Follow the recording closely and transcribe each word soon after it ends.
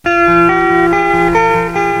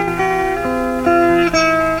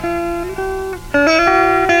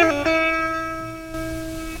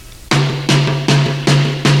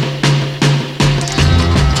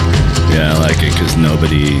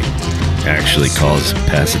actually calls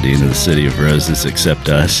Pasadena the City of Roses, except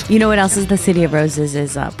us. You know what else is the City of Roses?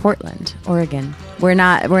 Is Portland, Oregon. We're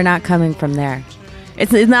not coming from there.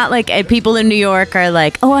 It's not like people in New York are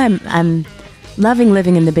like, oh, I'm loving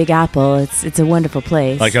living in the Big Apple. It's a wonderful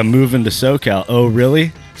place. Like I'm moving to SoCal. Oh,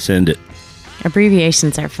 really? Send it.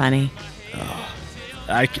 Abbreviations are funny.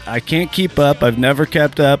 I can't keep up. I've never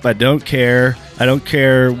kept up. I don't care. I don't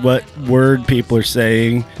care what word people are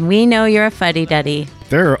saying. We know you're a fuddy-duddy.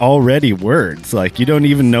 There are already words. Like, you don't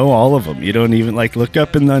even know all of them. You don't even, like, look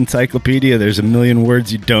up in the encyclopedia. There's a million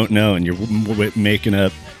words you don't know, and you're making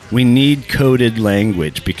up. We need coded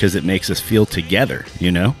language because it makes us feel together,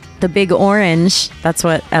 you know? The Big Orange, that's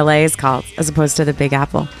what LA is called, as opposed to the Big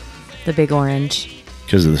Apple. The Big Orange.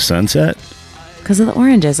 Because of the sunset? Because of the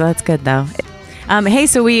oranges. Oh, that's good, though. Hey,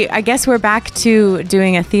 so I guess we're back to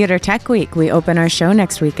doing a Theater Tech Week. We open our show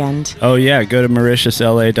next weekend. Oh, yeah. Go to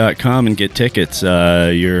MauritiusLA.com and get tickets.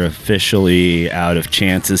 You're officially out of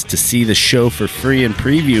chances to see the show for free in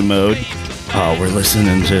preview mode. Oh, we're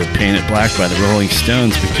listening to Paint It Black by the Rolling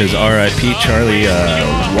Stones because R.I.P. Charlie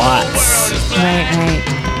Watts. Right.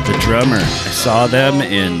 The drummer. I saw them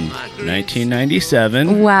in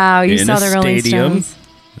 1997. Wow, you saw the Rolling Stones?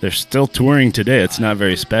 They're still touring today. It's not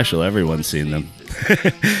very special. Everyone's seen them.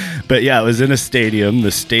 But yeah, it was in a stadium.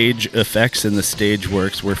 The stage effects and the stage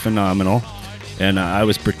works were phenomenal. And I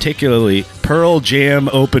was particularly... Pearl Jam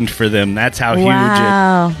opened for them. That's how huge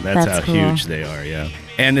That's how cool. Huge they are, yeah.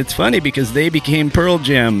 And it's funny because they became Pearl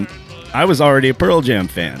Jam. I was already a Pearl Jam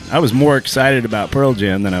fan. I was more excited about Pearl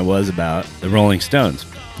Jam than I was about the Rolling Stones.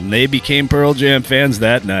 And they became Pearl Jam fans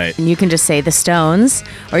that night. And you can just say the Stones,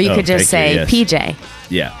 or you could just say PJ.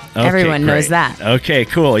 Yeah. Okay, everyone knows that. Okay,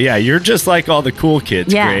 cool. Yeah, you're just like all the cool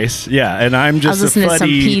kids, Grace. Yeah, and I'm just I was listening to some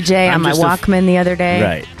PJ on my Walkman the other day.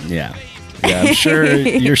 Right, yeah. Yeah, I'm sure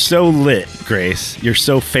you're so lit, Grace. You're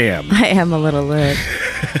so fam. I am a little lit.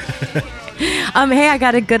 Hey, I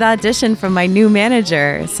got a good audition from my new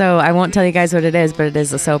manager. So I won't tell you guys what it is, but it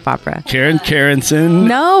is a soap opera. Karen Carenson?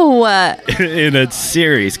 No. In a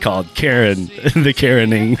series called Karen, The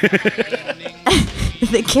Karening.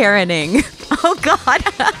 The Karening. Oh, God.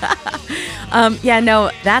 Yeah, no,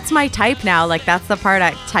 that's my type now. Like, that's the part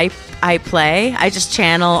I play. I just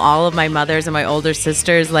channel all of my mothers and my older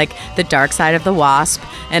sisters, like the dark side of the wasp,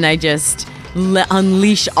 and I just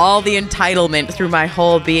unleash all the entitlement through my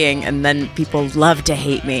whole being, and then people love to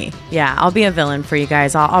hate me. Yeah, I'll be a villain for you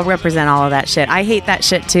guys. I'll represent all of that shit. I hate that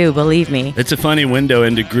shit too, believe me. It's a funny window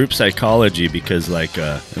into group psychology because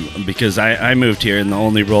because I moved here and the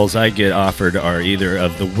only roles I get offered are either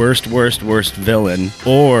of the worst villain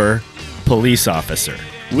or police officer.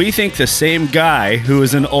 We think the same guy who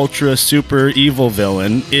is an ultra super evil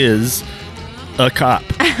villain is a cop.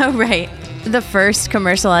 Right. The first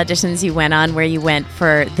commercial auditions you went on where you went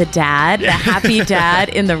for the dad, the happy dad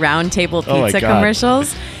in the Round Table Pizza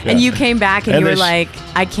commercials. Yeah. And you came back and you were like,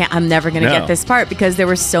 I'm never going to get this part because there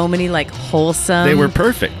were so many like wholesome. They were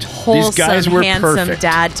perfect. These guys were handsome perfect.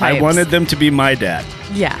 Dad types. I wanted them to be my dad.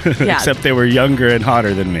 Yeah. Except they were younger and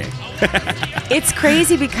hotter than me. It's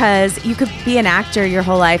crazy because you could be an actor your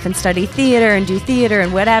whole life and study theater and do theater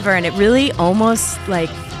and whatever. And it really almost like,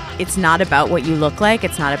 it's not about what you look like.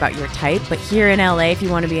 It's not about your type. But here in LA, if you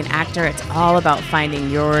want to be an actor, it's all about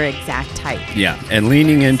finding your exact type. Yeah, and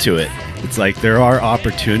leaning into it. It's like there are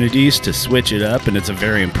opportunities to switch it up, and it's a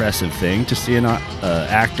very impressive thing to see an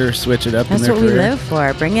actor switch it up in their career. That's what we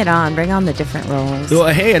live for. Bring it on. Bring on the different roles.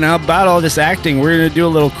 Well, hey, and about all this acting, we're going to do a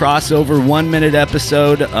little crossover 1-minute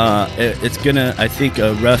episode. It's going to, I think,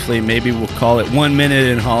 roughly, maybe we'll call it 1 Minute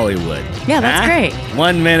in Hollywood. Yeah, that's great.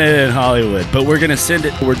 1 Minute in Hollywood. But we're going to send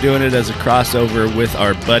it, we're doing it as a crossover with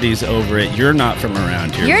our buddies over at You're Not From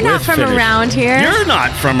Around Here. You're not from around here. You're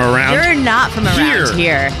not from around here. You're not from around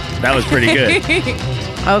here. That was pretty good.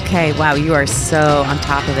 Okay, wow, you are so on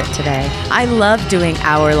top of it today. I love doing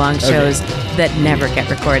hour-long shows that never get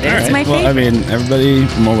recorded. It's my favorite. Well, I mean, everybody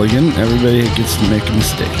gets to make a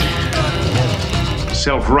mistake.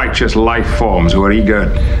 Self-righteous life forms who are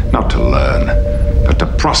eager not to learn, but to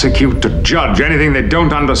prosecute, to judge anything they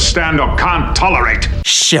don't understand or can't tolerate.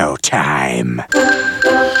 Showtime.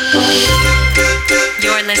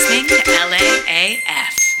 You're listening to LAAF.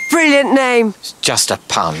 Brilliant name. It's just a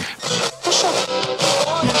pun.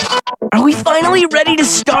 Oh, Are we finally ready to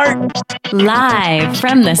start? Live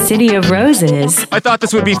from the City of Roses, I thought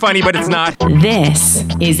this would be funny, but it's not. this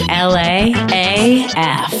is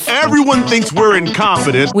LAAF Everyone thinks we're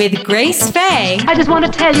incompetent. with Grace Faye I just want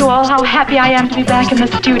to tell you all how happy I am to be back in the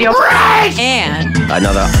studio. and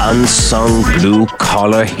Another unsung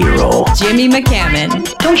blue-collar hero. Jimmy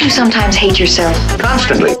McCammon. Don't you sometimes hate yourself?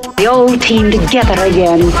 Constantly. The old team together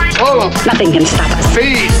again. Nothing can stop us.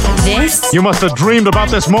 This You must have dreamed about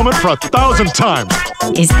this moment for 1,000 times.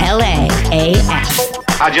 is LAAF.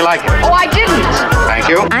 How'd you like it? Oh, I didn't. Thank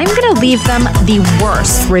you. I'm gonna leave them the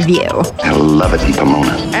worst review. I love it in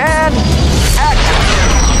Pomona. And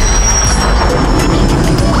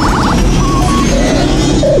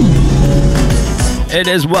It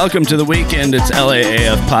is welcome to the weekend. It's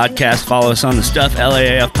LAAF Podcast. Follow us on the stuff,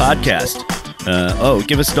 LAAF Podcast.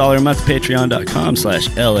 Give us $1 a month,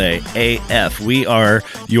 patreon.com/LAAF. We are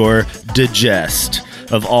your digest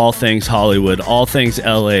of all things Hollywood, all things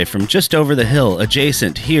LA, from just over the hill,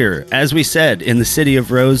 adjacent here, as we said, in the City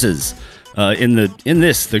of Roses. In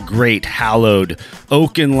the great hallowed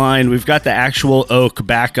oaken line. We've got the actual oak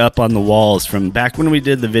back up on the walls from back when we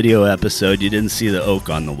did the video episode. You didn't see the oak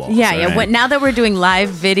on the walls. Yeah. right? Now that we're doing live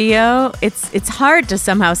video, it's hard to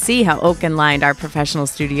somehow see how oaken lined our professional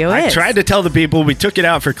studio I is. tried to tell the people we took it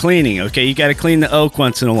out for cleaning. Okay, you got to clean the oak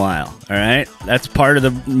once in a while. All right, that's part of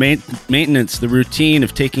the maintenance, the routine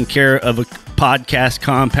of taking care of a podcast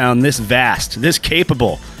compound this vast, this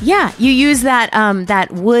capable. Yeah, you use that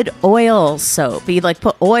wood oil soap. You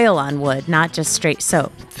put oil on wood, not just straight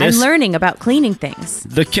soap. I'm learning about cleaning things.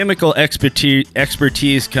 The chemical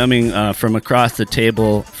expertise coming from across the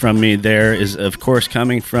table from me there is, of course,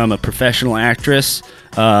 coming from a professional actress,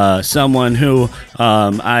 someone who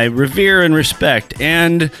I revere and respect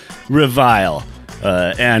and revile.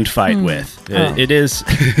 And fight with. It is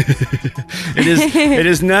it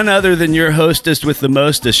is none other than your hostess with the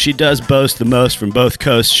mostest. She does boast the most from both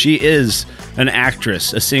coasts. She is an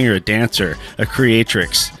actress, a singer, a dancer, a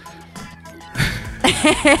creatrix.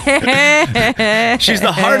 She's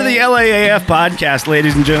the heart of the LAAF podcast,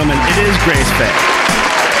 ladies and gentlemen. It is Grace Faye.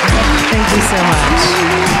 Thank you so much.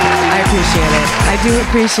 I appreciate it. I do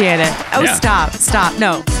appreciate it. Oh, Yeah. Stop.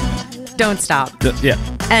 No, don't stop. Yeah.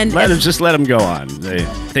 And Let them go on.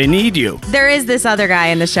 They need you. there is this other guy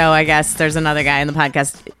in the show, I guess. There's another guy in the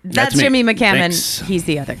podcast. That's me. Jimmy McCammon. Thanks. He's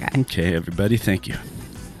the other guy. Okay, everybody, thank you.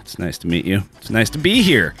 It's nice to meet you. It's nice to be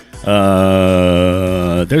here.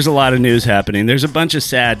 There's a lot of news happening. There's a bunch of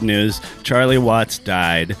sad news. Charlie Watts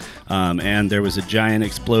died, and there was a giant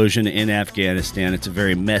explosion in Afghanistan. It's a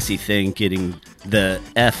very messy thing getting the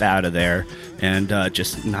F out of there, and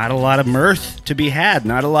just not a lot of mirth to be had.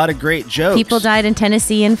 Not a lot of great jokes. People died in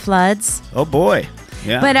Tennessee in floods. Oh, boy.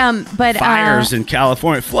 Yeah. But Fires in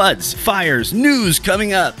California, floods, fires, news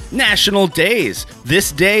coming up, national days,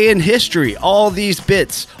 this day in history, all these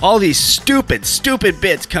bits, all these stupid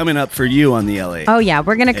bits coming up for you on the LA. Oh, yeah.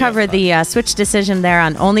 We're going to cover the switch decision there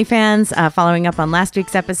on OnlyFans, following up on last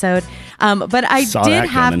week's episode. But I did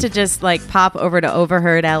have to just pop over to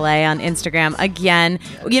Overheard LA on Instagram again.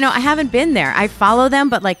 I haven't been there. I follow them,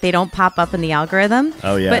 but they don't pop up in the algorithm.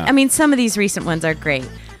 Oh, yeah. But I mean, some of these recent ones are great.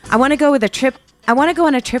 I want to go on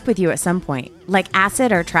a trip with you at some point, like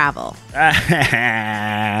acid or travel.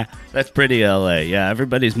 That's pretty LA. Yeah,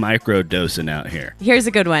 everybody's micro-dosing out here. Here's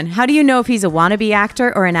a good one. How do you know if he's a wannabe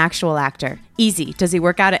actor or an actual actor? Easy. Does he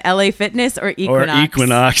work out at LA Fitness or Equinox? Or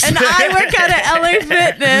Equinox. And I work out at LA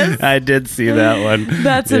Fitness. I did see that one.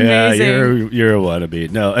 That's yeah, amazing. You're a wannabe.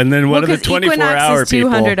 No, and then one of the 24-hour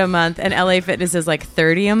people. people. $200 a month, and LA Fitness is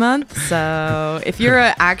 $30 a month. So if you're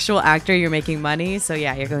an actual actor, you're making money. So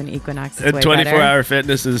yeah, you're going to Equinox. It's way 24-hour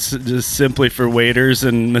fitness is just simply for waiters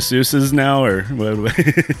and masseuses now, or what?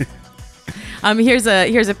 Here's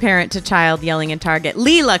a parent to child yelling in Target.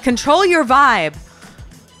 Leela, control your vibe.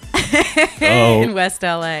 In West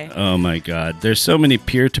LA. Oh my God! There's so many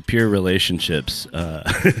peer-to-peer relationships. The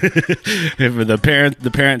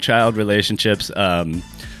parent-child relationships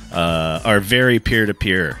are very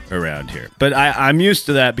peer-to-peer around here. But I'm used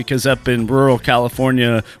to that because up in rural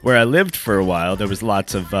California, where I lived for a while, there was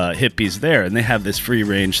lots of hippies there, and they have this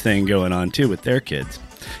free-range thing going on too with their kids.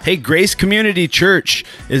 Hey, Grace Community Church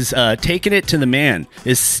is taking it to the man,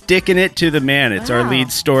 is sticking it to the man. It's our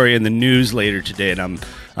lead story in the news later today, and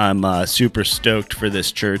I'm super stoked for this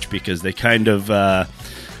church because they kind of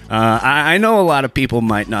I know a lot of people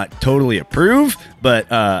might not totally approve,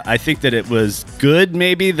 but I think that it was good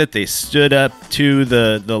maybe that they stood up to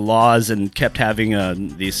the laws and kept having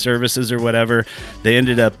these services or whatever. They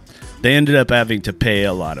ended up They ended up having to pay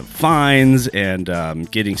a lot of fines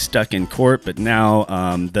and getting stuck in court, but now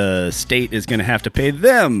the state is going to have to pay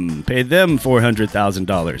them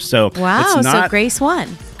 $400,000. So wow, it's not, so Grace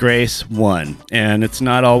won. Grace won, and it's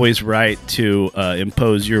not always right to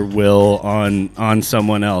impose your will on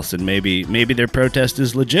someone else, and maybe their protest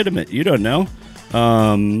is legitimate. You don't know.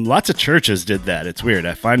 Lots of churches did that. It's weird.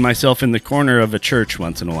 I find myself in the corner of a church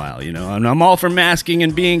once in a while, and I'm all for masking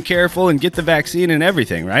and being careful and get the vaccine and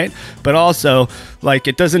everything, right? But also, like,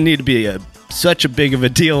 it doesn't need to be such a big of a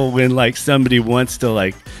deal when, like, somebody wants to,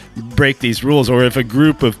 like, break these rules, or if a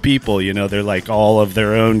group of people, they're like all of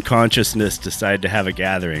their own consciousness decide to have a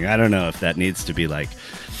gathering. I don't know if that needs to be, like,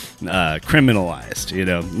 criminalized,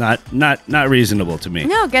 not reasonable to me.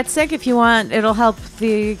 No, get sick if you want. It'll help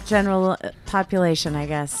the general population, I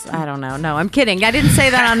guess. I don't know. No, I'm kidding. I didn't say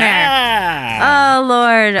that on there. Oh,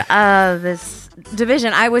 Lord. This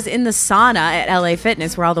division. I was in the sauna at LA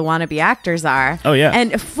Fitness where all the wannabe actors are. Oh, yeah.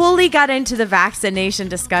 And fully got into the vaccination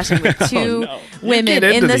discussion with two women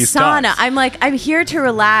in the sauna. Talks. I'm like, I'm here to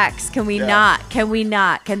relax. Can we not? Can we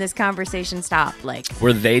not? Can this conversation stop? Like,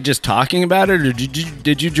 were they just talking about it, or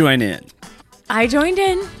did you join in? I joined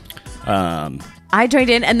in.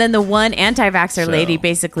 And then the one anti-vaxxer lady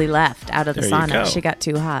basically left out of the sauna. She got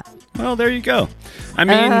too hot. Well, there you go. I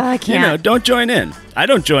mean, don't join in. I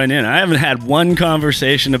don't join in. I haven't had one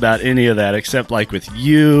conversation about any of that except, like, with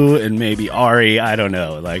you and maybe Ari. I don't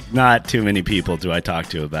know. Like, not too many people do I talk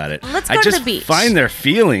to about it. Let's go to the beach. I just find their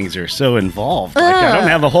feelings are so involved. Like, I don't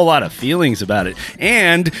have a whole lot of feelings about it.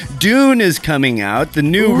 And Dune is coming out, the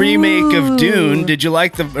new remake of Dune. Did you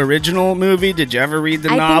like the original movie? Did you ever read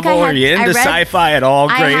the novel? Are you into sci-fi at all,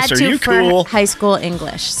 Grace? Are you cool? High school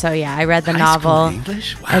English. So, yeah, I read the novel. High school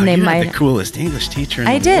English? Wow, and you had the coolest English teacher in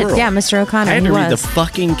the world. I did, yeah, Mr. O'Connor. I had to read the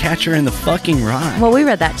fucking Catcher in the Fucking Rye. Well, we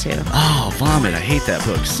read that too. Oh, vomit. I hate that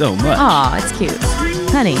book so much. Oh, it's cute.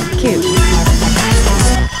 Honey, cute.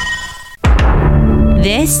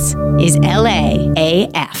 This is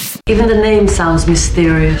LAAF. Even the name sounds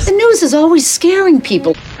mysterious. The news is always scaring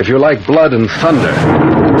people. If you like blood and thunder,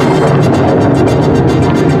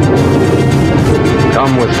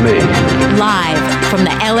 come with me. Live from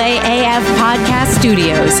the LAAF podcast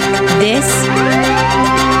studios, this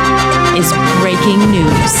is breaking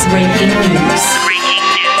news. Breaking news.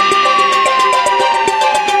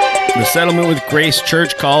 The settlement with Grace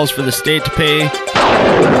Church calls for the state to pay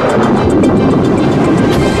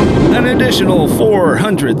an additional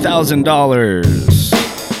 $400,000.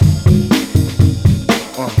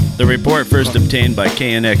 The report first obtained by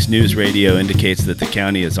KNX News Radio indicates that the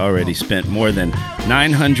county has already spent more than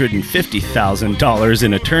 $950,000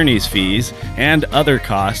 in attorney's fees and other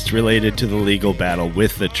costs related to the legal battle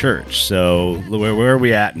with the church. So where are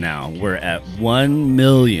we at now? We're at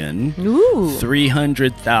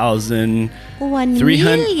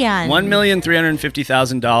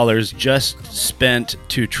 $1,350,000 just spent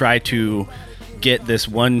to try to get this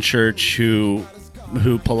one church who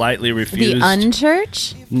politely refused. The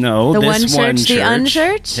unchurch? No, the this one church. The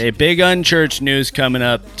unchurch? Hey, big unchurch news coming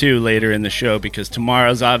up too later in the show because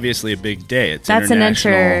tomorrow's obviously a big day. That's an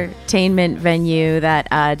entertainment venue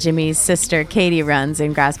that Jimmy's sister Katie runs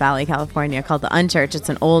in Grass Valley, California, called the Unchurch. It's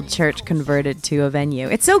an old church converted to a venue.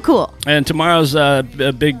 It's so cool. And tomorrow's a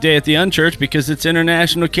big day at the Unchurch because it's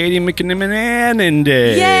International Katie McNimanan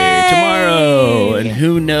Day. Yay! Tomorrow. And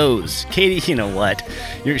who knows? Katie, you know what?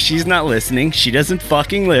 She's not listening. She doesn't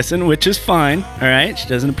fucking listen, which is fine. All right? She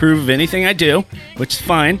doesn't approve of anything I do, which is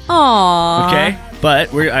fine. Aww. Okay?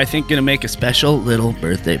 But we're, I think, going to make a special little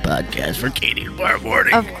birthday podcast for Katie tomorrow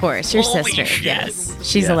morning. Of course. Your Holy sister. Shit. Yes.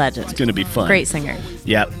 She's a legend. It's going to be fun. Great singer.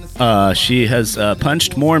 Yep. She has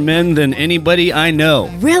punched more men than anybody I know.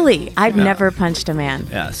 Really? I've never punched a man.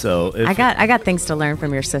 Yeah, so I got things to learn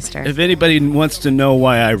from your sister. If anybody wants to know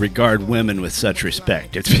why I regard women with such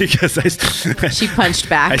respect, it's because she punched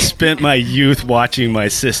back. I spent my youth watching my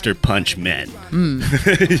sister punch men.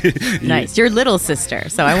 Nice. Your little sister.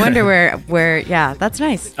 So I wonder where yeah, that's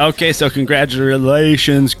nice. Okay, so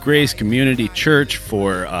congratulations, Grace Community Church,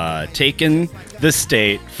 for taking the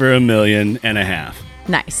state for $1.5 million.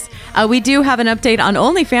 Nice. We do have an update on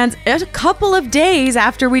OnlyFans a couple of days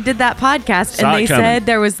after we did that podcast, and they said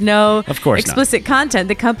there was no explicit content.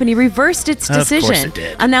 The company reversed its decision,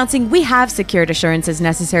 announcing we have secured assurances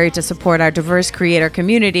necessary to support our diverse creator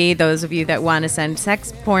community, those of you that want to send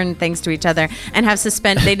sex porn things to each other, and have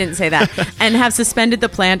suspended, they didn't say that, and have suspended the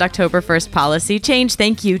planned October 1st policy change.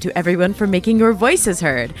 Thank you to everyone for making your voices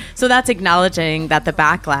heard. So that's acknowledging that the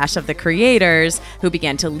backlash of the creators who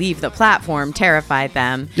began to leave the platform terrified them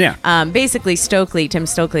them. Yeah. Basically, Tim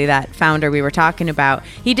Stokely, that founder we were talking about,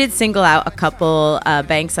 he did single out a couple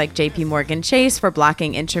banks like JP Morgan Chase for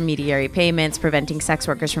blocking intermediary payments, preventing sex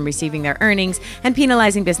workers from receiving their earnings, and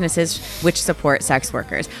penalizing businesses which support sex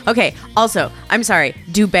workers. Okay, also, I'm sorry,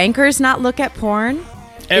 do bankers not look at porn?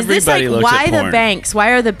 Everybody looks why at porn.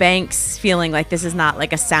 Why are the banks feeling like this is not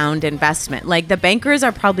like a sound investment? Like the bankers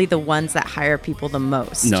are probably the ones that hire people the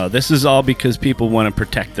most. No, this is all because people want to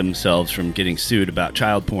protect themselves from getting sued about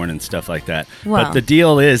child porn and stuff like that. Well, but the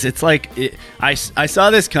deal is, it's like, I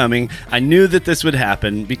saw this coming. I knew that this would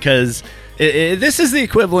happen because this is the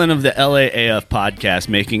equivalent of the LAAF podcast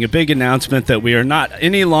making a big announcement that we are not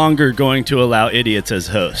any longer going to allow idiots as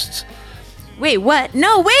hosts. Wait, what?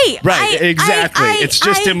 No, wait. Right, exactly. It's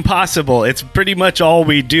just impossible. It's pretty much all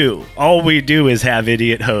we do. All we do is have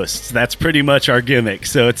idiot hosts. That's pretty much our gimmick.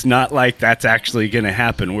 So it's not like that's actually going to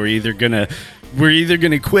happen. We're either going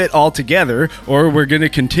to quit altogether or we're going to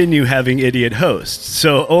continue having idiot hosts.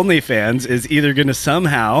 So OnlyFans is either going to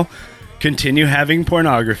somehow continue having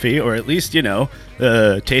pornography, or at least,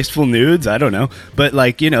 tasteful nudes, I don't know. But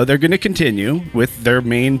they're going to continue with their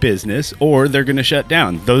main business, or they're going to shut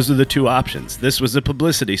down. Those are the two options. This was a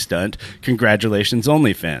publicity stunt. Congratulations,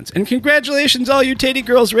 OnlyFans. And congratulations, all you titty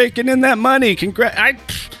girls raking in that money.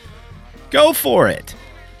 Go for it.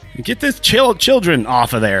 Get this children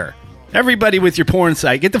off of there. Everybody with your porn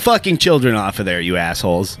site, get the fucking children off of there, you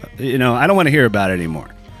assholes. I don't want to hear about it anymore.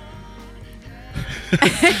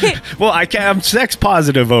 Well, I'm sex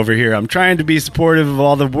positive over here. I'm trying to be supportive of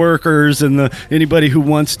all the workers and anybody who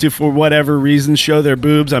wants to, for whatever reason, show their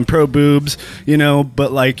boobs. I'm pro boobs,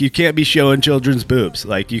 but you can't be showing children's boobs.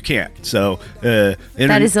 You can't. So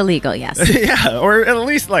that is illegal. Yes. Yeah, or at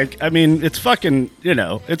least it's fucking,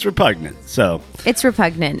 it's repugnant. So it's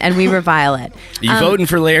repugnant, and we revile it. You voting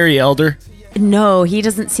for Larry Elder? No, he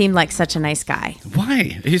doesn't seem like such a nice guy.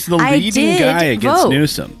 Why? He's the leading guy against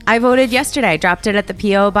Newsom. I voted yesterday. I dropped it at the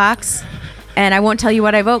P.O. box, and I won't tell you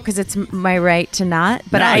what I vote because it's my right to not.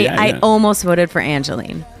 But I almost voted for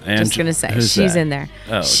Angeline. Just going to say. She's in there.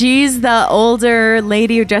 Oh. She's the older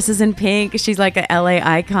lady who dresses in pink. She's like a LA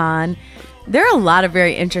icon. There are a lot of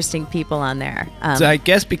very interesting people on there. So I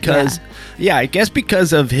guess because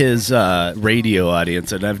of his radio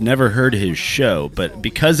audience, and I've never heard his show, but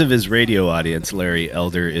because of his radio audience, Larry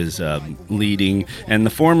Elder is leading, and the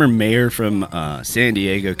former mayor from San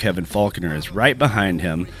Diego, Kevin Faulconer, is right behind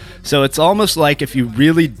him. So it's almost like if you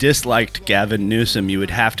really disliked Gavin Newsom, you would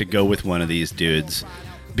have to go with one of these dudes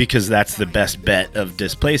because that's the best bet of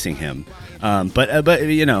displacing him. But I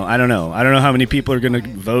don't know. I don't know how many people are going to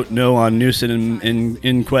vote no on Newsom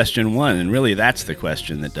in question one, and really that's the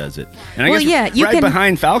question that does it. And I guess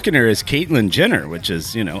behind Falconer is Caitlyn Jenner, which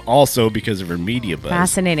is also because of her media buzz.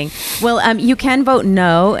 Fascinating. Well, you can vote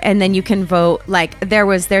no, and then you can vote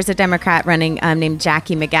there's a Democrat running named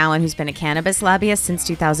Jackie McGowan who's been a cannabis lobbyist since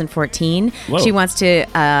 2014. Whoa. She wants to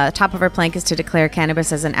top of her plank is to declare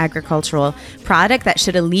cannabis as an agricultural product that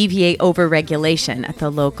should alleviate overregulation at the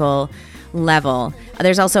local level.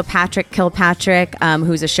 There's also Patrick Kilpatrick,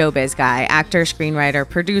 who's a showbiz guy, actor, screenwriter,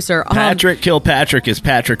 producer. Patrick Kilpatrick is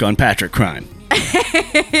Patrick on Patrick Crime.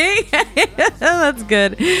 That's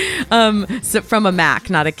good. So from a Mac,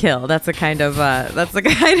 not a kill. That's the kind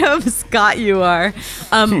of Scott you are.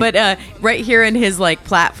 But right here in his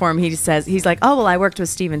platform, he says he's like, oh well, I worked with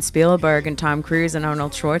Steven Spielberg and Tom Cruise and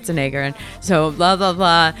Arnold Schwarzenegger, and so blah blah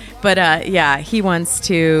blah. But he wants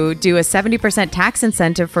to do a 70% tax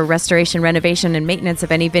incentive for restoration, renovation, and maintenance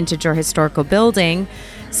of any vintage or historical building.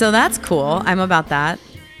 So that's cool. I'm about that.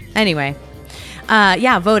 Anyway.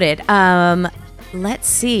 Voted. Let's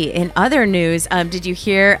see. In other news, did you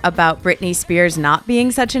hear about Britney Spears not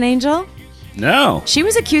being such an angel? No. She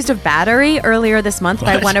was accused of battery earlier this month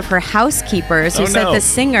by one of her housekeepers who said the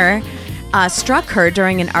singer struck her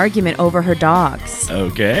during an argument over her dogs.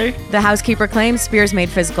 Okay. The housekeeper claims Spears made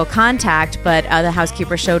physical contact, but the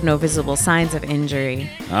housekeeper showed no visible signs of injury.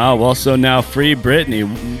 Oh, well, so now free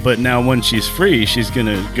Britney, but now when she's free, she's going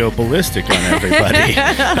to go ballistic on everybody.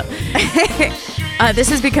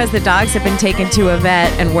 This is because the dogs have been taken to a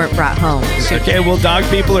vet and weren't brought home. Okay, well, dog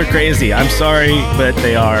people are crazy. I'm sorry, but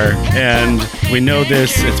they are. And we know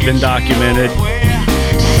this. It's been documented.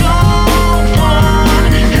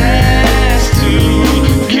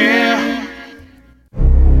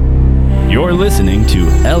 You're listening to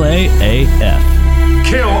LAAF.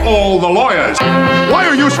 Kill all the lawyers. Why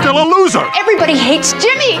are you still a loser? Everybody hates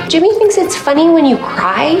Jimmy. Jimmy thinks it's funny when you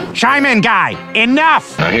cry. Chime in, guy.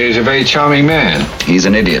 Enough. He's a very charming man. He's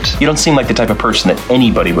an idiot. You don't seem like the type of person that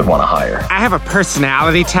anybody would want to hire. I have a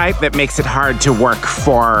personality type that makes it hard to work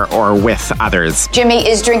for or with others. Jimmy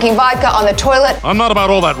is drinking vodka on the toilet. I'm not about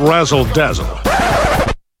all that razzle-dazzle.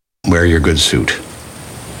 Wear your good suit.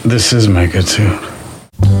 This is my good suit.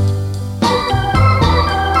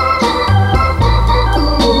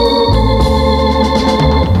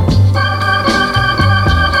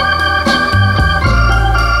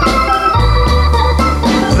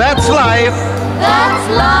 That's life. That's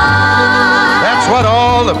life. That's what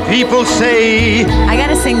all the people say. I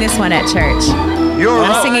gotta sing this one at church. You're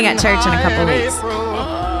I'm singing at church in a couple weeks.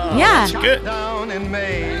 Yeah. That's good.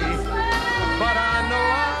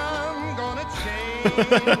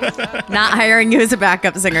 Not hiring you as a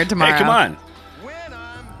backup singer tomorrow. Hey, come on.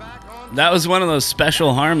 That was one of those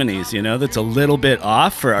special harmonies, you know, that's a little bit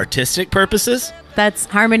off for artistic purposes. That's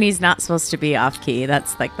harmony's not supposed to be off key.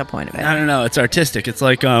 That's like the point of it. I don't know. It's artistic. It's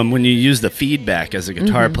like when you use the feedback as a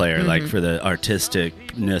guitar player, like for the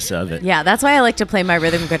artisticness of it. Yeah, that's why I like to play my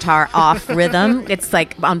rhythm guitar off rhythm. It's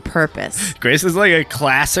like on purpose. Grace is like a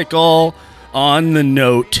classical, on the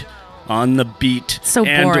note, on the beat, so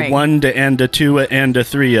and boring. a one to and a two and a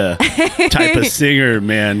three type of singer,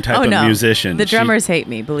 man, type of musician. The drummers hate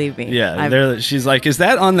me, believe me. Yeah, she's like, is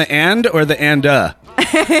that on the and or the and? No,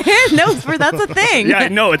 that's a thing. Yeah, I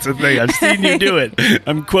know it's a thing. I've seen you do it.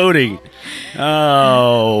 I'm quoting.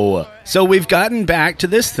 Oh. So we've gotten back to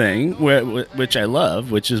this thing, which I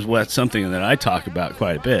love, which is something that I talk about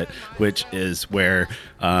quite a bit, which is where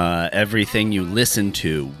everything you listen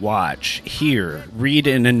to, watch, hear, read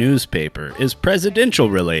in a newspaper is presidential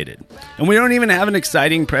related. And we don't even have an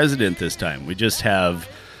exciting president this time. We just have,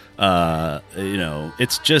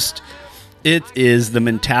 it is the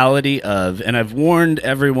mentality of, and I've warned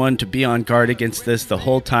everyone to be on guard against this the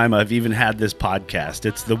whole time I've even had this podcast.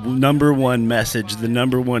 It's the number one message, the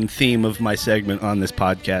number one theme of my segment on this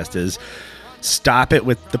podcast is stop it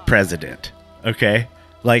with the president, okay?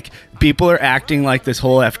 Like, people are acting like this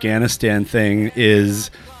whole Afghanistan thing is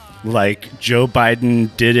like Joe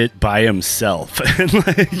Biden did it by himself.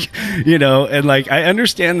 And I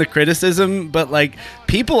understand the criticism, but like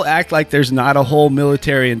people act like there's not a whole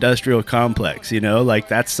military industrial complex, like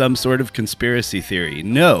that's some sort of conspiracy theory.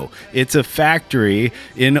 No, it's a factory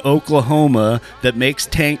in Oklahoma that makes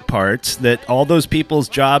tank parts, that all those people's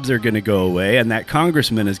jobs are going to go away, and that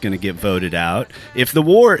congressman is going to get voted out if the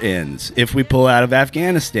war ends, if we pull out of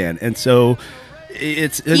Afghanistan. And so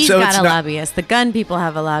He's got a lobbyist. The gun people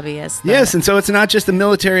have a lobbyist. Yes, and so it's not just the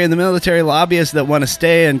military and the military lobbyists that want to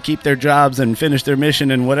stay and keep their jobs and finish their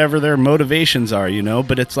mission and whatever their motivations are,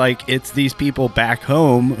 but it's like it's these people back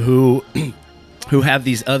home who have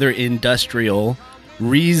these other industrial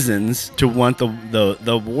reasons to want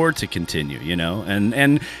the war to continue,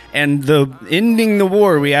 and the ending the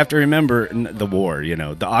war, we have to remember the war,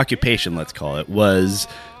 the occupation, let's call it, was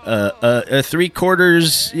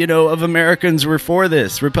 3/4, of Americans were for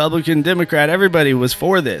this. Republican, Democrat, everybody was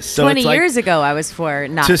for this. So 20 years ago, I was for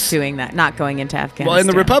not doing that, not going into Afghanistan. Well, and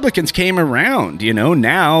the Republicans came around,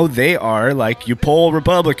 now they are like, you poll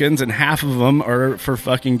Republicans and half of them are for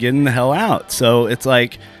fucking getting the hell out. So it's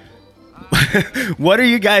like, what are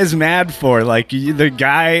you guys mad for? Like, the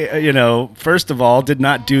guy, first of all, did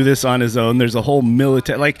not do this on his own. There's a whole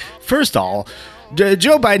military, like, first of all,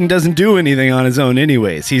 Joe Biden doesn't do anything on his own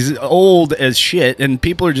anyways. He's old as shit, and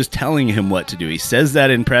people are just telling him what to do. He says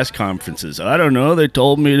that in press conferences. I don't know, they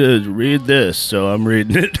told me to read this, so I'm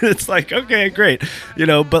reading it. It's like, okay, great.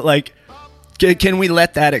 But like, can we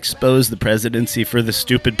let that expose the presidency for the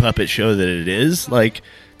stupid puppet show that it is? Like,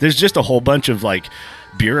 there's just a whole bunch of like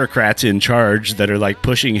bureaucrats in charge that are like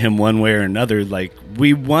pushing him one way or another. Like,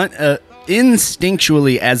 we want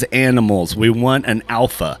instinctually as animals, we want an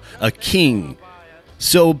alpha, a king,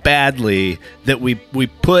 so badly that we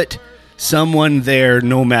put someone there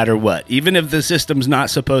no matter what, even if the system's not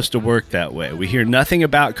supposed to work that way. We hear nothing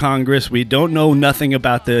about Congress. We don't know nothing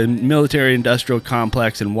about the military industrial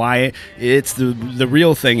complex and why it's the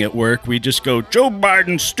real thing at work. We just go, Joe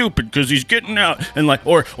Biden's stupid because he's getting out, and like,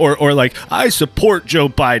 or like, I support Joe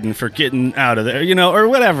Biden for getting out of there, or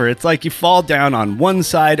whatever. It's like you fall down on one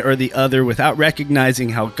side or the other without recognizing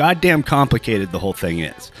how goddamn complicated the whole thing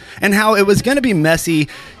is and how it was going to be messy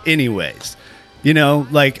anyways.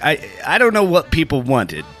 Like, I don't know what people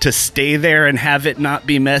wanted. To stay there and have it not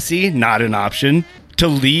be messy, not an option. To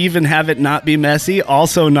leave and have it not be messy,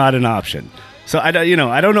 also not an option. So I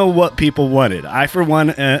don't know what people wanted. I, for one,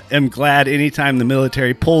 am glad anytime the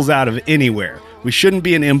military pulls out of anywhere, We shouldn't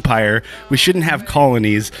be an empire. We shouldn't have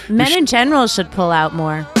colonies. Men in general should pull out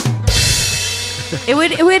more. It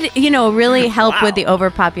would really help with the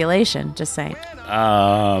overpopulation. Just saying.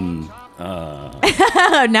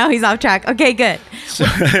 Now he's off track. Okay, good.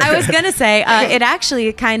 I was going to say, it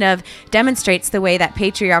actually kind of demonstrates the way that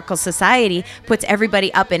patriarchal society puts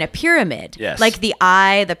everybody up in a pyramid. Yes. Like the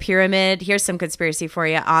eye, the pyramid. Here's some conspiracy for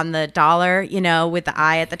you on the dollar, with the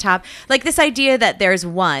eye at the top. Like this idea that there's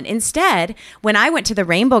one. Instead, when I went to the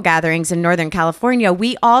rainbow gatherings in Northern California,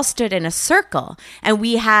 we all stood in a circle and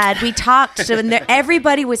we talked, and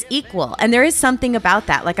everybody was equal. And there is something about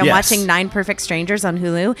that. Like I'm watching 9 Perfect Strangers on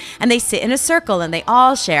Hulu, and they sit in a circle and they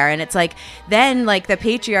all share, and it's like then like the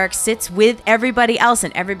patriarch sits with everybody else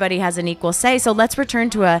and everybody has an equal say. So let's return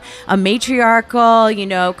to a matriarchal,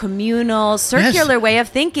 communal, circular way of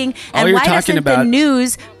thinking. And why doesn't the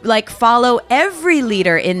news follow every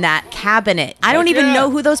leader in that cabinet? I don't even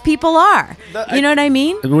know who those people are. You know what I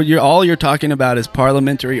mean? All you're talking about is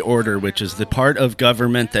parliamentary order, which is the part of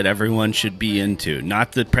government that everyone should be into,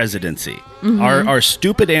 not the presidency. Mm-hmm. Our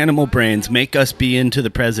stupid animal brains make us be into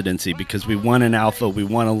the presidency because we want an alpha, we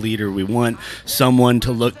want a leader, we want someone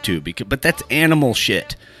to look to. But that's animal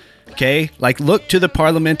shit. Okay? Look to the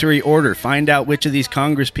parliamentary order. Find out which of these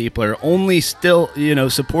Congress people are only still,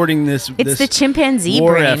 supporting this. It's the chimpanzee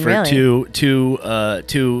war brain, effort really.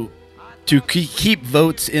 to keep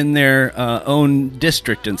votes in their own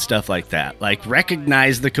district and stuff like that.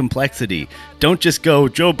 Recognize the complexity. Don't just go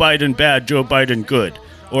Joe Biden bad, Joe Biden good.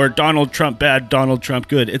 Or Donald Trump bad, Donald Trump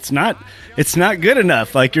good. It's not good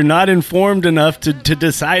enough. You're not informed enough to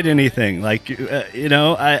decide anything. I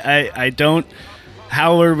don't.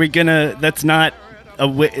 How are we gonna? That's not a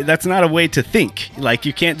way to think.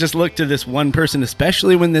 You can't just look to this one person,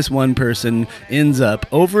 especially when this one person ends up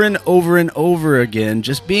over and over and over again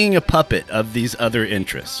just being a puppet of these other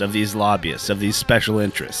interests, of these lobbyists, of these special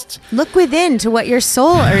interests. Look within to what your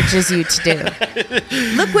soul urges you to do.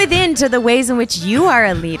 Look within to the ways in which you are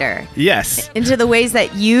a leader. Yes. Into the ways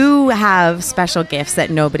that you have special gifts that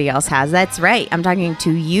nobody else has. That's right. I'm talking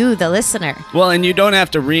to you, the listener. Well, and you don't have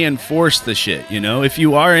to reinforce the shit, If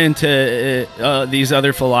you are into these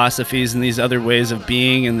other philosophies and these other ways of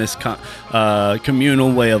being and this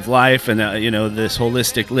communal way of life and this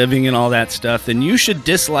holistic living and all that stuff, then you should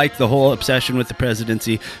dislike the whole obsession with the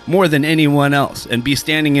presidency more than anyone else and be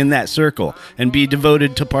standing in that circle and be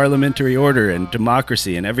devoted to parliamentary order and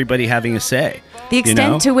democracy and everybody having a say. The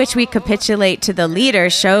extent to which we capitulate to the leader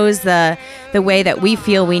shows the way that we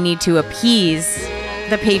feel we need to appease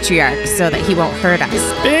the patriarch so that he won't hurt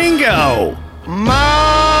us. Bingo!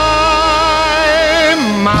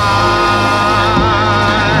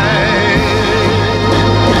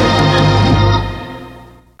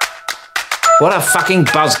 What a fucking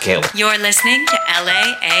buzzkill. You're listening to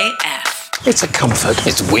LAAF. It's a comfort.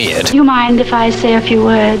 It's weird. Do you mind if I say a few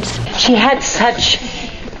words? She had such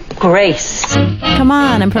grace. Come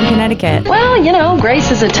on, I'm from Connecticut. Well,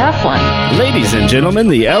 grace is a tough one. Ladies and gentlemen,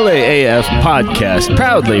 the LAAF podcast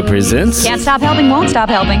proudly presents... Can't stop helping, won't stop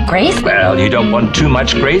helping. Grace? Well, you don't want too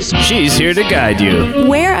much grace. She's here to guide you.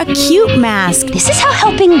 Wear a cute mask. This is how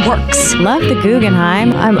helping works. Love the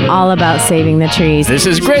Guggenheim. I'm all about saving the trees. This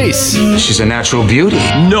is Grace. She's a natural beauty.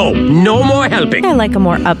 No more helping. I like a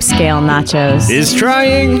more upscale nachos. Is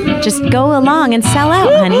trying... Just go along and sell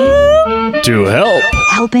out, honey. To help.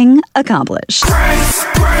 Helping accomplished. Grace,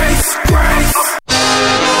 grace, grace.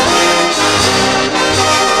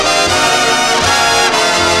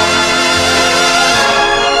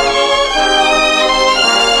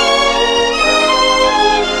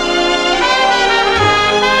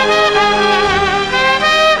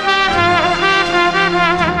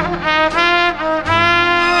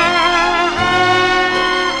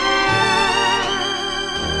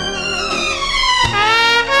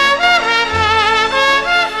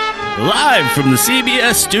 Live from the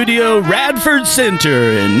CBS studio, Radford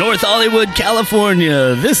Center in North Hollywood,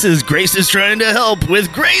 California, this is Grace is Trying to Help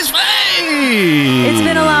with Grace Faye. It's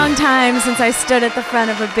been a long time since I stood at the front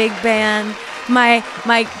of a big band, my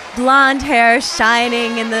blonde hair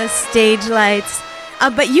shining in the stage lights.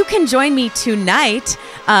 But you can join me tonight.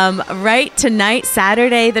 Right tonight,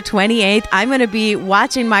 Saturday the 28th, I'm going to be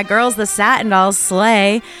watching my girls, the Satin Dolls,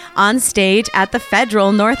 slay on stage at the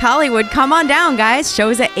Federal, North Hollywood. Come on down, guys.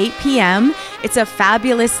 Show's at 8 p.m. It's a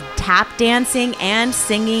fabulous tap dancing and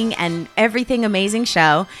singing and everything amazing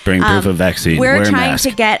show. Bring proof of vaccine. We're Wear a trying mask.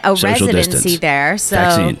 to get a Social residency distance. there. So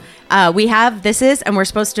Vaccine. we have and we're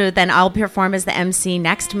supposed to, then I'll perform as the MC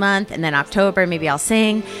next month, and then October, maybe I'll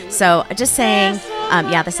sing. So just saying,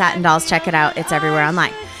 the Satin Dolls, check it out. It's everywhere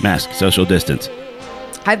online. Mask, social distance.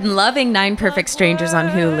 I've been loving Nine Perfect Strangers on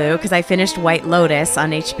Hulu because I finished White Lotus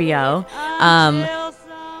on HBO.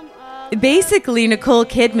 Basically, Nicole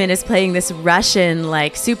Kidman is playing this Russian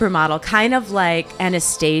like supermodel, kind of like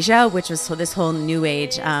Anastasia, which was this whole new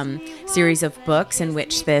age series of books in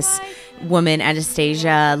which this woman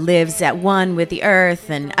Anastasia lives at one with the earth.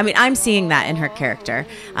 And I mean, I'm seeing that in her character,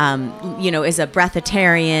 is a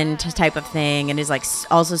breatharian type of thing, and is like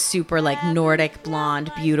also super like Nordic,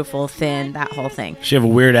 blonde, beautiful, thin, that whole thing. She have a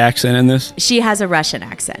weird accent in this? She has a Russian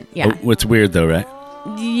accent. Yeah. Oh, what's weird though, right?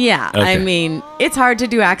 Yeah, okay. I mean, it's hard to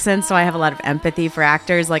do accents, so I have a lot of empathy for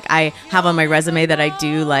actors. Like, I have on my resume that I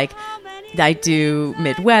do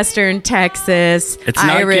Midwestern, Texas,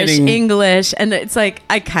 Irish, English, and it's like,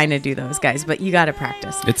 I kind of do those guys, but you got to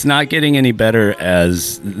practice. It's not getting any better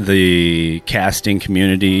as the casting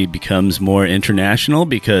community becomes more international,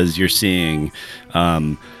 because you're seeing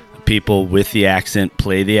people with the accent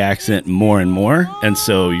play the accent more and more, and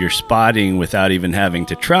so you're spotting, without even having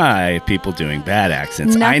to try, people doing bad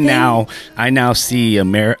accents. I now see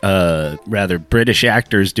rather British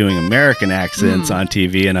actors doing American accents on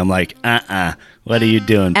TV, and I'm like, what are you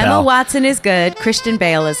doing, pal? Emma Watson is good. Christian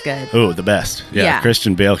Bale is good. Oh, the best. Yeah,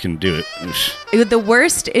 Christian Bale can do it. The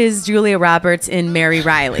worst is Julia Roberts in Mary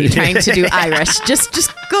Riley trying to do Irish. Just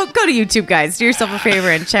go to YouTube, guys. Do yourself a favor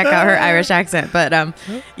and check out her Irish accent. But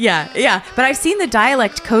yeah. But I've seen the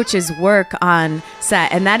dialect coaches work on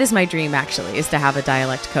set, and that is my dream, actually, is to have a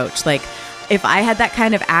dialect coach. Like, if I had that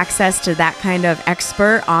kind of access to that kind of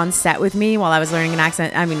expert on set with me while I was learning an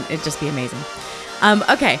accent, I mean, it'd just be amazing.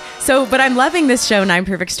 Okay, but I'm loving this show, Nine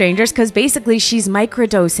Perfect Strangers, because basically she's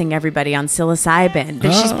microdosing everybody on psilocybin.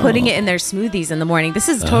 She's putting it in their smoothies in the morning. This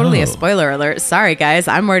is totally a spoiler alert. Sorry, guys.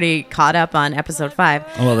 I'm already caught up on episode 5.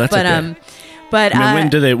 Oh, well, that's okay. But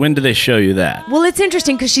when do they show you that? Well, it's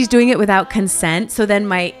interesting because she's doing it without consent. So then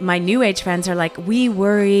my new age friends are like, we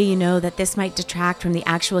worry, that this might detract from the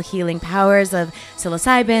actual healing powers of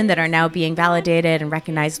psilocybin that are now being validated and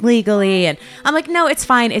recognized legally. And I'm like, no, it's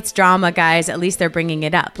fine. It's drama, guys. At least they're bringing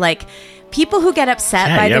it up. Like, people who get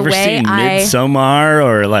upset by the way Midsommar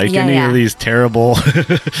or any of these terrible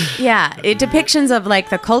depictions of like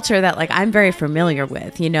the culture that like I'm very familiar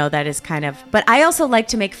with, that is kind of, but I also like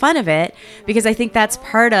to make fun of it because I think that's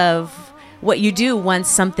part of what you do once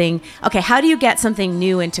something, how do you get something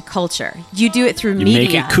new into culture? You do it through media. You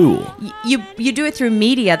make it cool. You do it through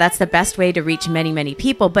media. That's the best way to reach many, many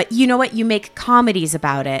people. But you know what? You make comedies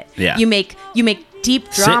about it. Yeah. You make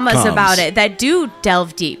deep dramas Sitcoms about it that do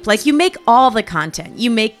delve deep. Like, you make all the content.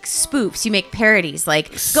 You make spoofs. You make parodies.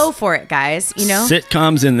 Like, go for it, guys.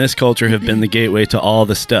 Sitcoms in this culture have been the gateway to all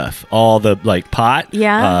the stuff. All the pot,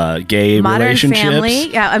 gay Modern relationships.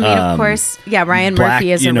 Family. Yeah, I mean, of course, Ryan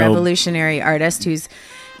Murphy is a revolutionary artist who's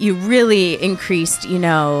really increased,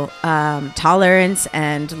 tolerance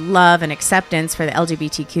and love and acceptance for the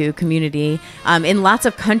LGBTQ community in lots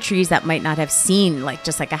of countries that might not have seen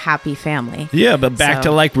just a happy family. Yeah, but back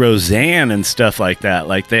to Roseanne and stuff like that.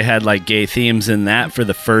 Like, they had gay themes in that for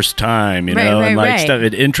the first time, and stuff.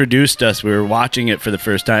 It introduced us. We were watching it for the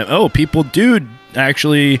first time. Oh, people do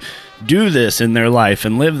actually do this in their life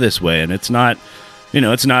and live this way, and it's not.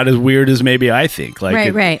 It's not as weird as maybe I think.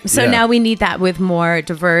 Right. So now we need that with more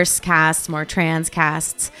diverse casts, more trans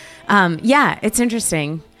casts. It's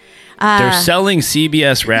interesting. They're selling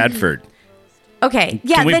CBS Radford. Okay.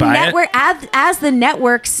 Yeah. Can we buy network it? As the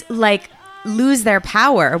networks lose their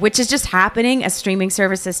power, which is just happening as streaming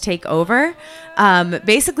services take over.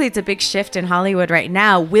 Basically, it's a big shift in Hollywood right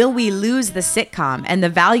now. Will we lose the sitcom and the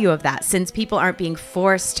value of that since people aren't being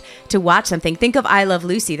forced to watch something? Think of I Love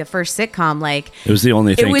Lucy, the first sitcom. It was the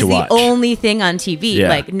only thing to watch. It was the only thing on TV.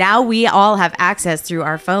 Yeah. Now we all have access through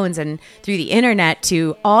our phones and through the internet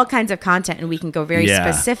to all kinds of content, and we can go very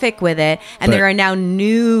specific with it. And there are now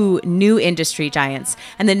new industry giants,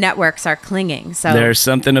 and the networks are clinging. So there's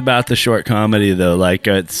something about the short comedy, though.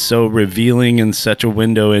 It's so revealing and such a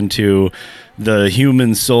window into the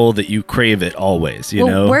human soul that you crave it always,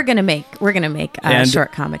 we're gonna make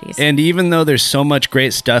short comedies. And even though there's so much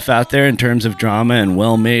great stuff out there in terms of drama and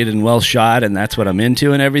well made and well shot, and that's what I'm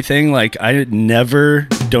into and everything, I never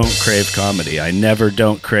don't crave comedy. I never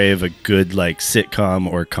don't crave a good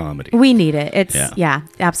sitcom or comedy. We need it. It's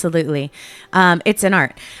absolutely. It's an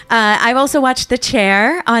art. I've also watched The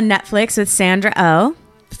Chair on Netflix with Sandra Oh.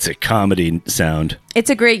 It's a comedy sound.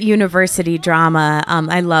 It's a great university drama.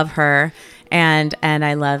 I love her. And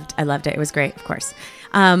I loved it. It was great, of course.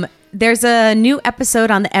 There's a new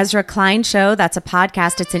episode on the Ezra Klein Show. That's a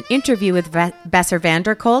podcast. It's an interview with Besser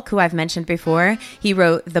Vanderkolk, who I've mentioned before. He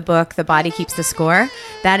wrote the book, The Body Keeps the Score.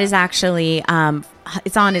 That is actually,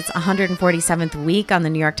 it's on its 147th week on the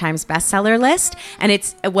New York Times bestseller list. And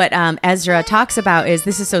it's what Ezra talks about is,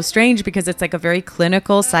 this is so strange because it's like a very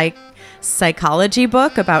clinical psychology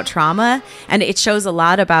book about trauma, and it shows a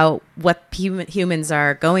lot about what humans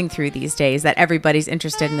are going through these days, that everybody's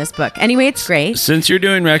interested in this book. Anyway, it's great. Since you're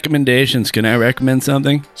doing recommendations, can I recommend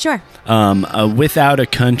something? Sure. Without a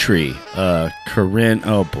Country, Corinne,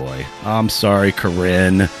 oh boy, I'm sorry,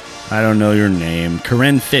 Corinne, I don't know your name,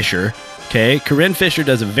 Corinne Fisher. Okay, Corinne Fisher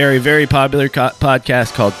does a very, very popular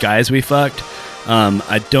podcast called Guys We Fucked.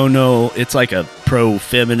 I don't know, it's like a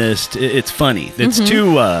pro-feminist, it's funny. It's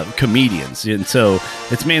two comedians, and so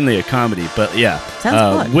it's mainly a comedy, but yeah.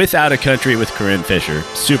 Sounds good. Without a Country with Corinne Fisher,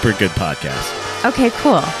 super good podcast. Okay,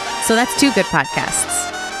 cool. So that's two good podcasts.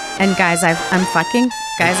 And Guys I'm Fucking?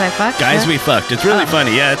 Guys I Fucked? Guys We Fucked. It's really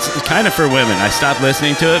funny. Yeah, it's kind of for women. I stopped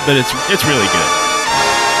listening to it, but it's really good.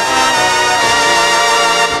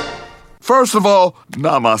 First of all,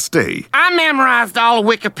 namaste. I memorized all of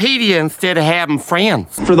Wikipedia instead of having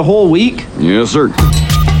friends. For the whole week? Yes, sir.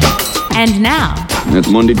 And now. That's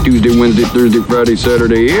Monday, Tuesday, Wednesday, Thursday, Friday,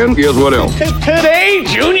 Saturday, and guess what else? Today,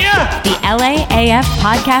 Junior? The LAAF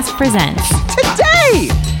podcast presents. Today!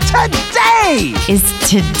 Is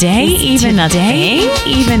today even a thing?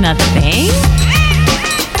 Even a thing?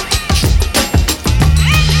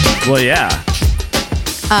 Well, yeah.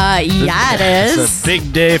 Yeah, it is. It's a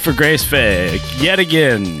big day for Grace Faye, yet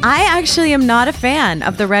again. I actually am not a fan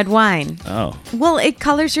of the red wine. Oh. Well, it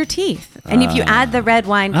colors your teeth. And if you add the red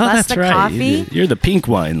wine plus the coffee. You're the pink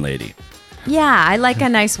wine lady. Yeah, I like a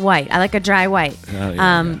nice white. I like a dry white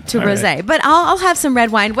to rosé. Right. But I'll have some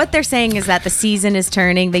red wine. What they're saying is that the season is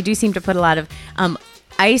turning. They do seem to put a lot of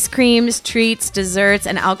ice creams, treats, desserts,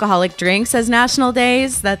 and alcoholic drinks as national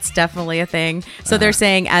days. That's definitely a thing. So they're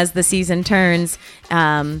saying as the season turns,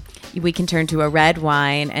 we can turn to a red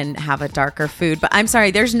wine and have a darker food. But I'm sorry,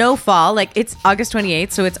 there's no fall. Like, it's August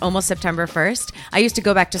 28th, so it's almost September 1st. I used to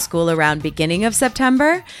go back to school around beginning of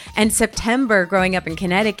September. And September, growing up in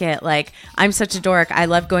Connecticut, like, I'm such a dork. I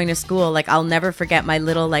love going to school. Like, I'll never forget my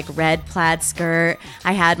little, like, red plaid skirt.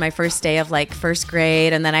 I had my first day of, like, first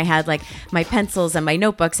grade. And then I had, like, my pencils and my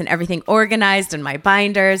notebooks and everything organized and my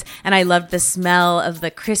binders. And I loved the smell of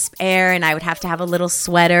the crisp air. And I would have to have a little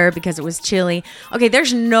sweater because it was chilly. Okay,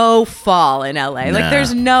 there's no fall in LA. Like,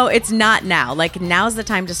 there's no, it's not now. Like, now's the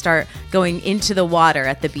time to start going into the water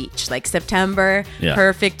at the beach. Like, September,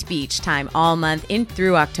 perfect beach time all month in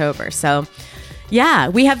through October. So, yeah,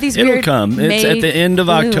 we have these weird. It'll come. It's at the end of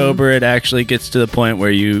October. It actually gets to the point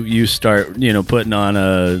where you start, putting on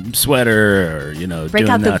a sweater or, break doing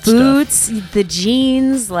out the that boots, stuff. the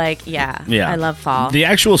jeans. Like, yeah, I love fall. The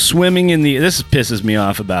actual swimming this pisses me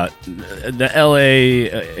off about the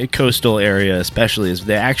LA coastal area, especially, is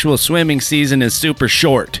the actual swimming season is super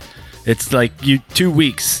short. It's like 2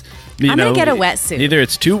 weeks. I'm gonna get a wetsuit. Either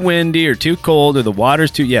it's too windy or too cold or the water's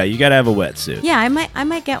too. Yeah, you gotta have a wetsuit. Yeah, I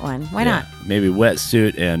might get one. Why not? Maybe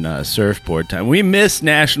wetsuit and surfboard time. We missed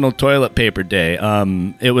National Toilet Paper Day.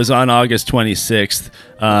 It was on August 26th.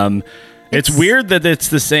 It's weird that it's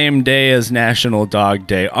the same day as National Dog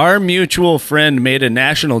Day. Our mutual friend made a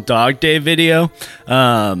National Dog Day video.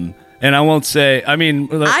 And I won't say. I mean,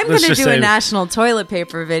 I'm gonna do a National Toilet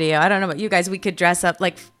Paper video. I don't know about you guys. We could dress up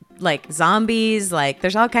like zombies. Like,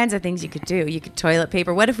 there's all kinds of things you could do. You could toilet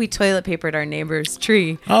paper. What if we toilet papered our neighbor's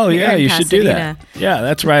tree? Oh, yeah, you should do that. Yeah,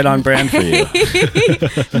 that's right on brand for you.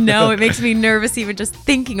 No, it makes me nervous even just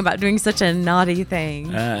thinking about doing such a naughty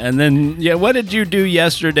thing. And then, what did you do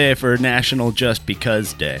yesterday for National Just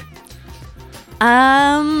Because Day?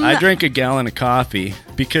 I drank a gallon of coffee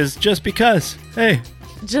just because. Hey.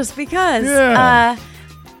 Just because. Yeah.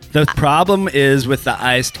 The problem is with the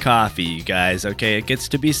iced coffee, you guys, okay? It gets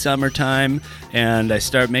to be summertime, and I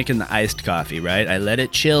start making the iced coffee, right? I let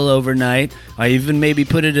it chill overnight. I even maybe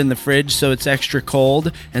put it in the fridge so it's extra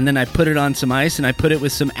cold, and then I put it on some ice, and I put it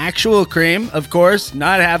with some actual cream, of course,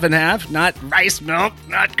 not half and half, not rice milk,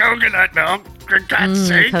 not coconut milk, for God's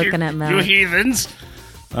sake, coconut milk. You heathens.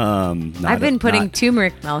 I've been putting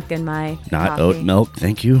turmeric milk in my not coffee. Oat milk,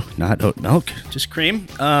 thank you. Not oat milk, just cream.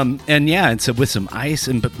 And so with some ice,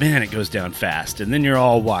 but man, it goes down fast, and then you're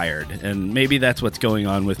all wired, and maybe that's what's going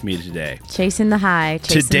on with me today. Chasing the high.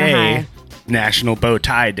 Today, National Bow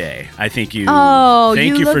Tie Day. I think you. Oh,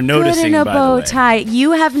 thank you look for noticing. Good in a by bow the way. tie.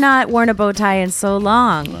 You have not worn a bow tie in so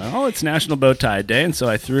long. Well, it's National Bow Tie Day, and so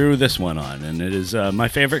I threw this one on, and it is my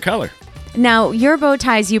favorite color. Now, your bow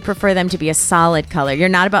ties, you prefer them to be a solid color. You're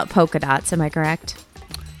not about polka dots, am I correct?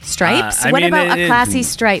 Stripes? What about a classy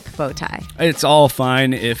stripe bow tie? It's all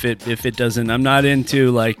fine if it doesn't. I'm not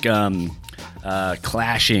into like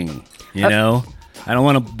clashing, you know? I don't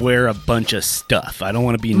want to wear a bunch of stuff. I don't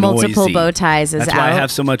want to be noisy. Multiple bow ties is That's out. why I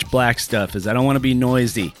have so much black stuff, is I don't want to be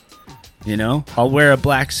noisy. You know? I'll wear a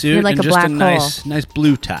black suit You're like and a just black a nice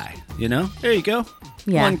blue tie. You know? There you go.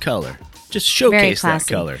 Yeah. One color. Just showcase that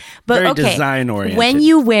color. But very okay, design-oriented. when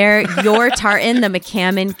you wear your tartan, the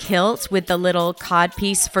McCammon kilt with the little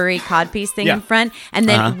furry codpiece thing in front, and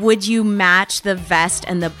then would you match the vest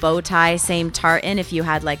and the bow tie, same tartan, if you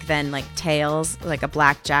had like tails, like a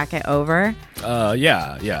black jacket over?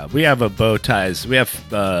 Yeah. We have bow ties. We have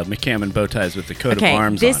McCammon bow ties with the coat of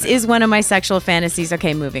arms on it. This is one of my sexual fantasies.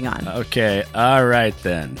 Okay, moving on. Okay, all right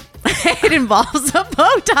then. It involves a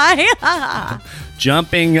bow tie.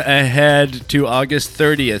 Jumping ahead to August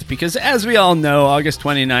 30th, because as we all know, August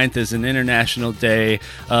 29th is an international day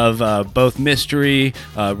of both mystery,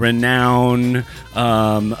 renown,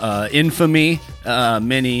 infamy.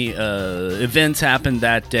 Many events happened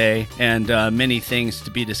that day, and many things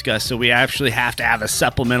to be discussed. So we actually have to have a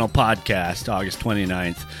supplemental podcast August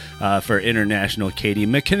 29th for International Katie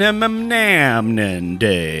McCammon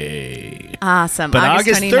Day. Awesome. But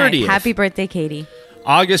August 30th. Happy birthday, Katie.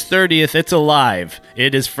 August 30th, it's alive.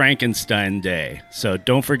 It is Frankenstein Day. So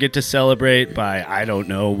don't forget to celebrate by, I don't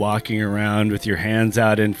know, walking around with your hands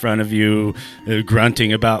out in front of you,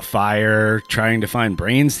 grunting about fire, trying to find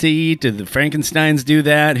brains to eat. Did the Frankensteins do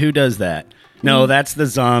that? Who does that? No, that's the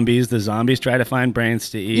zombies. The zombies try to find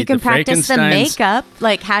brains to eat. You can the practice the makeup,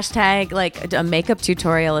 like hashtag, like a makeup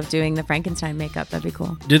tutorial of doing the Frankenstein makeup. That'd be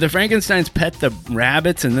cool. Do the Frankensteins pet the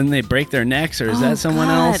rabbits and then they break their necks, or is that someone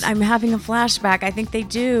else? I'm having a flashback. I think they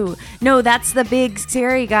do. No, that's the big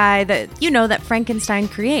scary guy that, that Frankenstein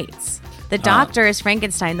creates. The doctor is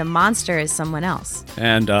Frankenstein. The monster is someone else.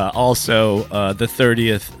 And also, the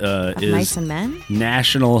 30th is Mice and Men?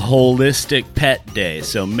 National Holistic Pet Day.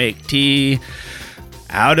 So make tea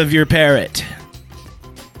out of your parrot.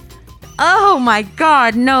 Oh my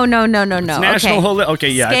God! No! It's National Okay,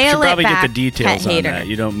 yeah, Scale I should probably get the back, details on hater. that.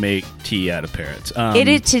 You don't make tea out of parrots.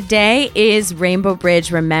 Today is Rainbow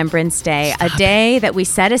Bridge Remembrance Day, a day that we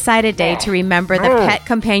set aside a day to remember the pet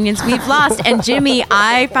companions we've lost. And Jimmy,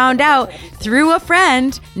 I found out through a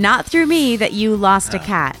friend, not through me, that you lost a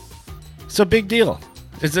cat. It's a big deal.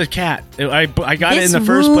 It's a cat. I got it in the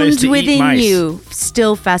first place to eat mice. This wound within you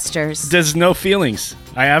still festers. There's no feelings.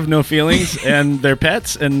 I have no feelings, and they're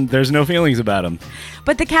pets, and there's no feelings about them.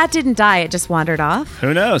 But the cat didn't die. It just wandered off.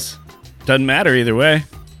 Who knows? Doesn't matter either way.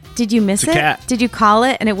 Did you miss it? It's a cat. Did you call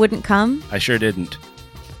it and it wouldn't come? I sure didn't.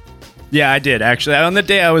 Yeah, I did, actually. On the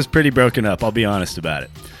day, I was pretty broken up. I'll be honest about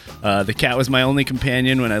it. The cat was my only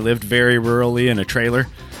companion when I lived very rurally in a trailer.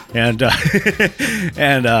 And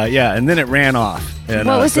and then it ran off. And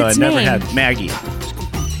what was its name? I never had Maggie.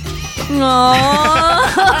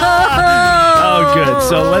 Oh, good.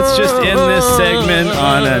 So let's just end this segment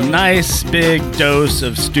on a nice big dose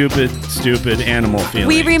of stupid animal feelings.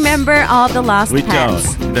 We remember all the lost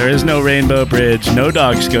pets. Don't. There is no Rainbow Bridge. No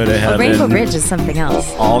dogs go to heaven. Rainbow Bridge is something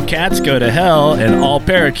else. All cats go to hell, and all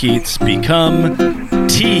parakeets become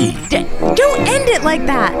tea. Don't end it like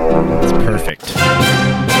that. It's perfect.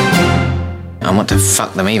 I want to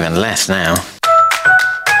fuck them even less now.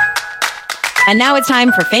 And now it's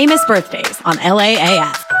time for famous birthdays on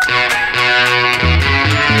LAAF.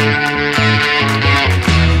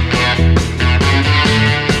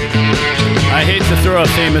 I hate to throw a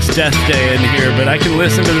famous death day in here, but I can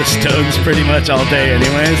listen to the Stones pretty much all day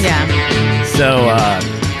anyways. Yeah. So,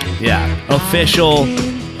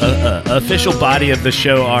 official body of the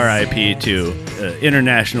show RIP to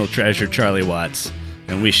international treasure Charlie Watts.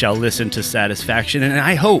 And we shall listen to Satisfaction. And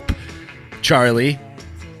I hope, Charlie,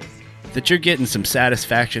 that you're getting some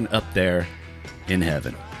satisfaction up there in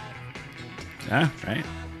heaven. Right?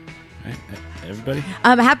 Everybody?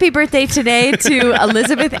 Happy birthday today to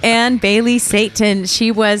Elizabeth Ann Bailey Satan.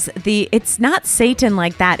 She was it's not Satan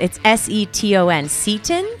like that. It's Seton.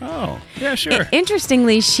 Seton? Oh, yeah, sure.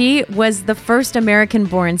 Interestingly, she was the first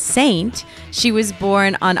American-born saint. She was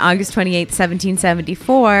born on August 28,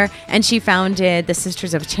 1774, and she founded the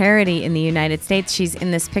Sisters of Charity in the United States. She's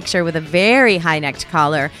in this picture with a very high-necked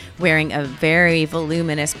collar, wearing a very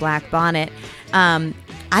voluminous black bonnet.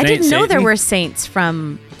 I didn't know there were saints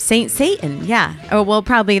from Saint Satan. Yeah. Oh, well,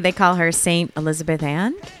 probably they call her Saint Elizabeth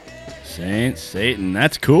Ann. Saint Satan.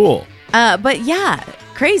 That's cool. But yeah,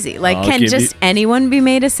 crazy. Like, can just anyone be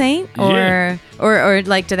made a saint, or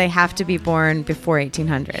like, do they have to be born before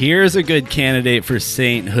 1800? Here's a good candidate for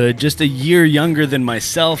sainthood. Just a year younger than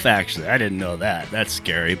myself. Actually, I didn't know that. That's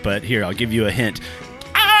scary. But here, I'll give you a hint.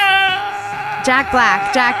 Jack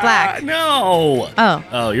Black. No.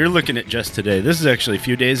 Oh, you're looking at just today. This is actually a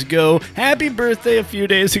few days ago. Happy birthday a few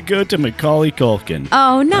days ago to Macaulay Culkin.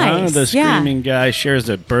 Oh, nice. The screaming guy shares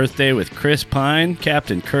a birthday with Chris Pine,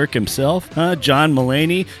 Captain Kirk himself, John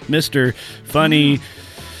Mulaney, Mr. Funny,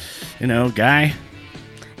 guy.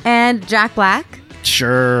 And Jack Black.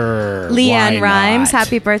 Sure. Leanne Rimes,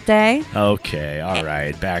 happy birthday. Okay, all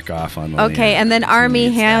right. Back off on the Okay, and then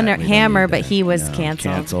Armie Hammer, but he was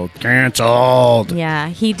canceled. Canceled. Yeah,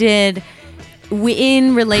 he did.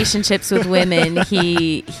 In relationships with women,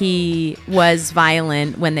 he was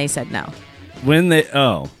violent when they said no. When they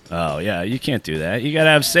yeah, you can't do that. You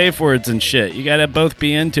gotta have safe words and shit. You gotta both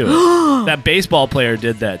be into it. That baseball player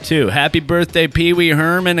did that too. Happy birthday, Pee Wee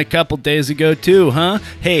Herman, a couple days ago too, huh?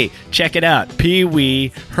 Hey, check it out, Pee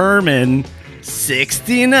Wee Herman,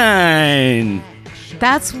 69.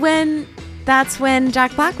 That's when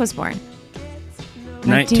Jack Black was born.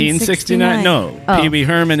 1969? No. Pee Wee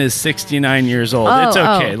Herman is 69 years old. It's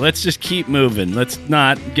okay. Let's just keep moving. Let's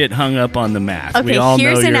not get hung up on the math. Okay, we all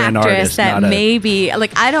here's know an you're an actress artist, that maybe,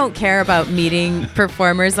 I don't care about meeting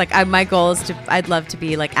performers. My goal is I'd love to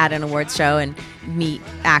be, at an awards show and meet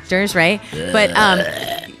actors, right? But,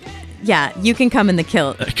 yeah, you can come in the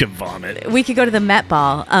kilt. I could vomit. We could go to the Met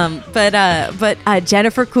Ball. But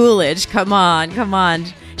Jennifer Coolidge, come on.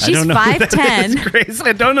 She's 5'10". Grace,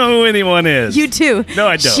 I don't know who anyone is. You too. No,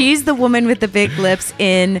 I don't. She's the woman with the big lips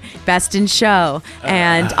in Best in Show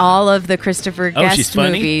and all of the Christopher Guest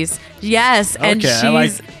movies. Yes, and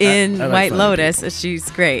she's in White Lotus. People. She's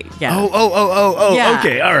great. Yeah. Oh. Yeah.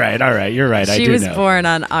 Okay. All right. You're right. She was born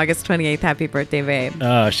on August 28th. Happy birthday, babe.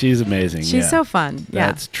 Oh, she's amazing. She's so fun. Yeah.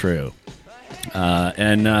 That's true.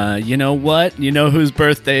 And you know what? You know whose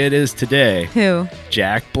birthday it is today? Who?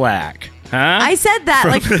 Jack Black. Huh? I said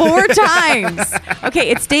that 4 times.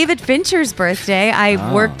 Okay, it's David Fincher's birthday.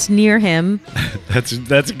 I worked near him. That's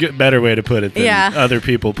a good, better way to put it than other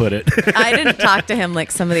people put it. I didn't talk to him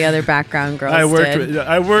like some of the other background girls I worked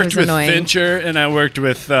with annoying. Fincher, and I worked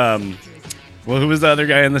with who was the other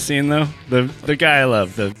guy in the scene though? The guy I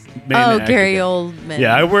love, the main actor. Gary Oldman.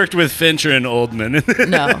 Yeah, I worked with Fincher and Oldman.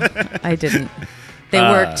 No, I didn't. They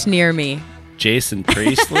worked near me. Jason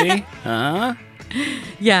Priestley, huh?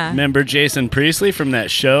 Yeah. Remember Jason Priestley from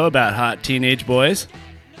that show about hot teenage boys?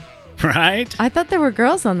 Right? I thought there were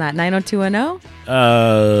girls on that, 90210?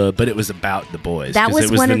 But it was about the boys. That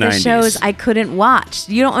was one of the 90s. shows I couldn't watch.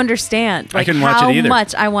 You don't understand. I couldn't watch it either. How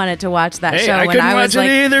much I wanted to watch that show when I was watch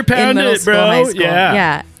it either. Pound in middle it, school, bro. high school.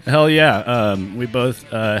 Yeah. Hell yeah. We both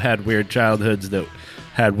had weird childhoods that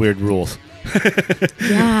had weird rules.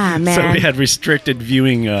 Yeah, man. So we had restricted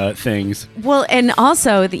viewing things. Well, and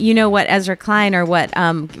also, you know what Ezra Klein or what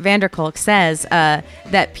Vanderkolk says,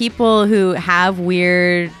 that people who have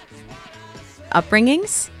weird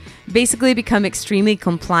upbringings basically become extremely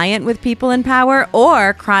compliant with people in power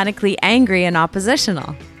or chronically angry and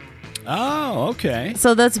oppositional. Oh, okay.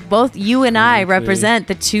 So that's both you and I represent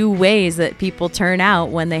the two ways that people turn out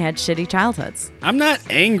when they had shitty childhoods. I'm not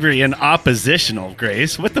angry and oppositional,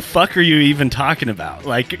 Grace. What the fuck are you even talking about?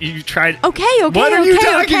 You tried... Okay. What are you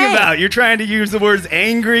talking about? You're trying to use the words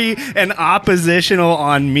angry and oppositional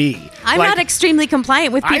on me. I'm not extremely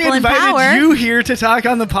compliant with people in power. I invited you here to talk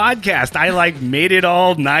on the podcast. I made it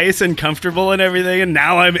all nice and comfortable and everything, and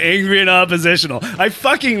now I'm angry and oppositional. I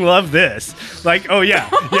fucking love this. I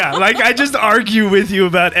just argue with you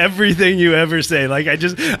about everything you ever say. I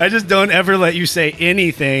just don't ever let you say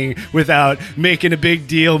anything without making a big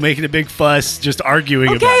deal, making a big fuss, just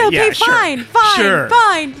arguing about it. Okay,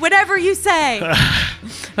 fine. Whatever you say.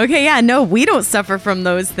 Okay, yeah, no, we don't suffer from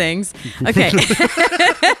those things. Okay.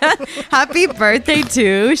 Happy birthday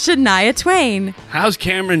to Shania Twain. How's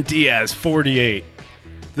Cameron Diaz, 48?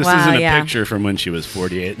 This isn't a picture from when she was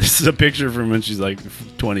 48. This is a picture from when she's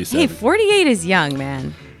 27. Hey, 48 is young,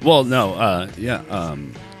 man. Well, no,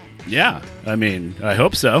 yeah. I mean, I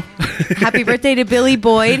hope so. Happy birthday to Billy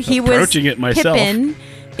Boyd. He approaching was it myself. Pippin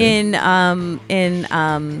in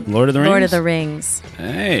Lord of the Rings. Lord of the Rings.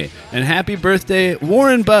 Hey, and happy birthday,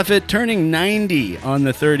 Warren Buffett, turning 90 on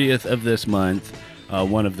the 30th of this month.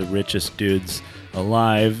 One of the richest dudes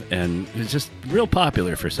alive, and it's just real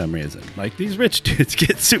popular for some reason. These rich dudes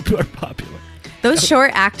get super popular. Those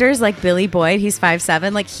short actors like Billy Boyd, he's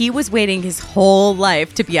 5'7", he was waiting his whole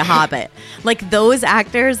life to be a hobbit. Those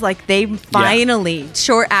actors, they finally,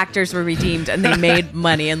 short actors were redeemed and they made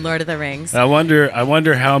money in Lord of the Rings. I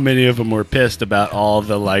wonder how many of them were pissed about all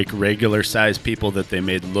the regular sized people that they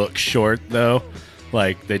made look short though.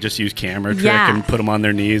 They just use camera trick and put them on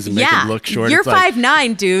their knees and make them look short. You're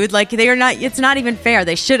 5'9", dude. They are not. It's not even fair.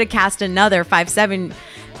 They should have cast another 5'7"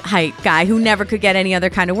 height guy who never could get any other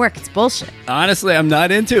kind of work. It's bullshit. Honestly, I'm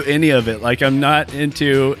not into any of it. Like, I'm not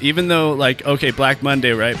into, even though, like, okay, Black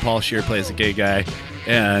Monday, right? Paul Scheer plays a gay guy,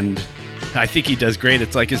 and I think he does great.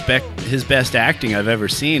 It's like his best acting I've ever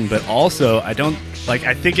seen. But also, I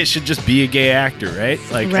think it should just be a gay actor, right?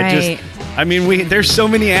 Like, right. There's so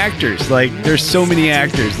many actors. Like, there's so many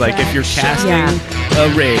actors. Like, if you're casting a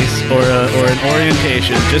race or an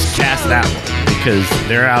orientation, just cast that one because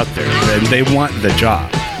they're out there and they want the job.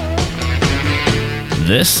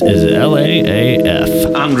 This is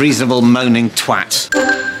LAAF. Unreasonable moaning twat.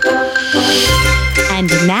 And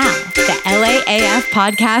now, the LAAF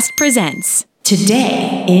podcast presents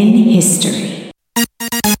Today in History.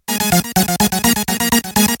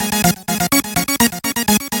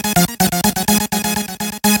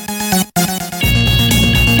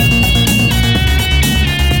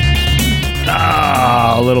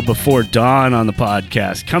 A little before dawn on the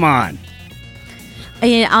podcast. Come on.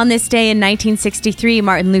 On this day in 1963,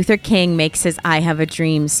 Martin Luther King makes his I Have a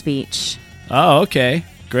Dream speech. Oh, okay.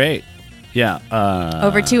 Great. Yeah.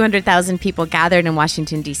 Over 200,000 people gathered in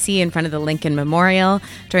Washington, D.C. in front of the Lincoln Memorial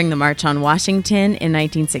during the March on Washington in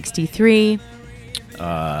 1963.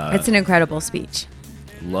 It's an incredible speech.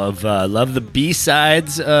 Love the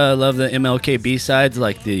B-sides. Love the MLK B-sides,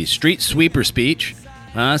 like the street sweeper speech.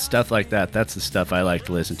 Stuff like that. That's the stuff I like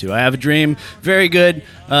to listen to. I Have a Dream. Very good.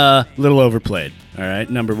 Little overplayed. All right.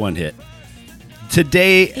 Number one hit.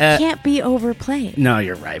 Today. It can't be overplayed. No,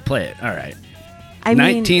 you're right. Play it. All right. I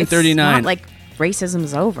mean, 1939. it's not like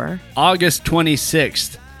racism's over. August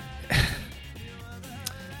 26th.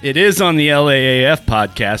 It is on the LAAF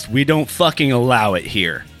podcast. We don't fucking allow it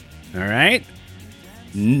here. All right?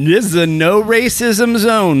 This is a no racism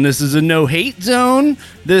zone. This is a no hate zone.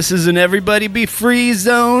 This is an everybody be free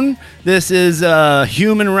zone. This is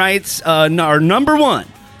human rights our number one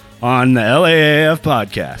on the LAAF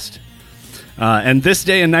podcast. And this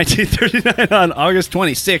day in 1939, on August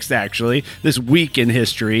 26th, actually, this week in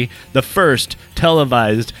history, the first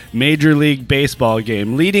televised Major League Baseball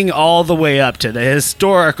game, leading all the way up to the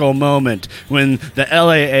historical moment when the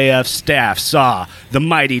LAAF staff saw the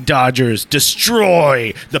mighty Dodgers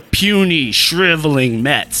destroy the puny, shriveling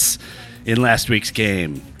Mets in last week's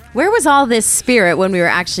game. Where was all this spirit when we were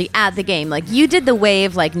actually at the game? Like, you did the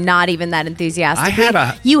wave, like, not even that enthusiastic. I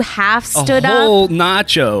had you half stood a whole up.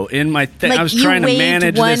 nacho in my thing. Like, I was trying to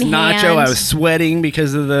manage this nacho. hand. I was sweating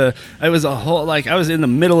because of I was in the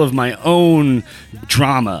middle of my own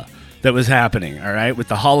drama that was happening, all right, with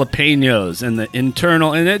the jalapenos and the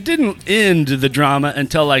internal, and it didn't end the drama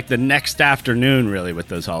until like the next afternoon, really, with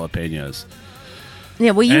those jalapenos.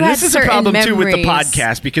 Yeah, well, you and had this is a certain problem memories. too with the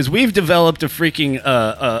podcast because we've developed a freaking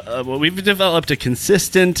we've developed a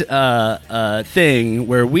consistent thing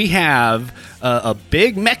where we have a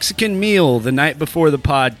big Mexican meal the night before the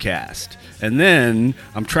podcast, and then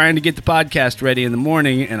I'm trying to get the podcast ready in the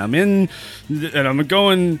morning, and I'm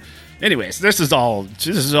going. Anyways, this is all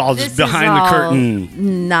just behind the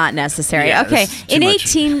curtain. Not necessary. Yeah, okay. In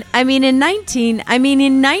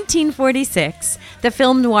 1946, the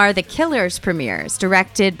film noir The Killers premieres,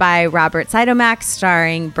 directed by Robert Sidomak,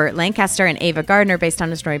 starring Burt Lancaster and Ava Gardner, based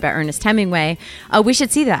on a story by Ernest Hemingway. We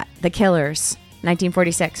should see that. The Killers,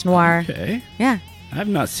 1946 noir. Okay. Yeah. I have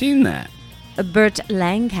not seen that. Burt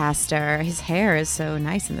Lancaster. His hair is so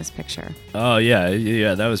nice in this picture. Oh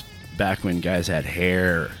yeah. That was back when guys had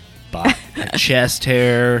hair. Chest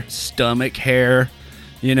hair, stomach hair,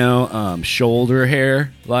 shoulder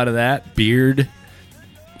hair, a lot of that, beard.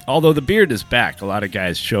 Although the beard is back, a lot of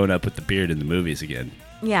guys showing up with the beard in the movies again.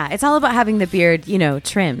 Yeah, it's all about having the beard,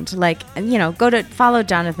 trimmed. Like, go to follow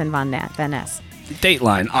Jonathan Van Ness.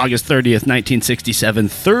 Dateline, August 30th, 1967.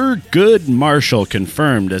 Thurgood Marshall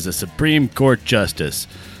confirmed as a Supreme Court justice.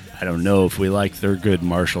 I don't know if we like Thurgood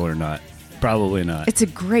Marshall or not. Probably not. It's a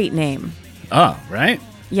great name. Oh, right?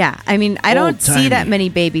 Yeah, I mean, I don't see Old-timey. that many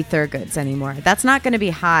baby Thurgoods anymore. That's not going to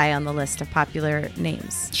be high on the list of popular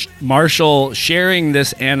names. Marshall sharing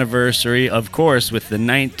this anniversary, of course, with the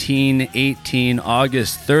 1918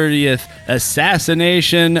 August 30th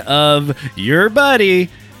assassination of your buddy,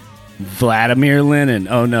 Vladimir Lenin.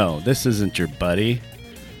 Oh, no, this isn't your buddy.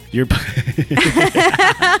 Your buddy.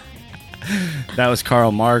 That was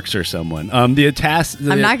Karl Marx or someone. I'm not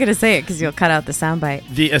going to say it because you'll cut out the soundbite.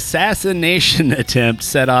 The assassination attempt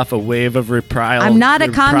set off a wave of reprisals. I'm not a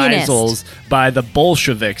communist. By the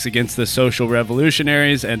Bolsheviks against the social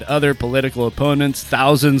revolutionaries and other political opponents.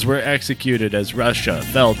 Thousands were executed as Russia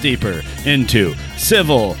fell deeper into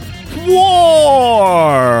civil war.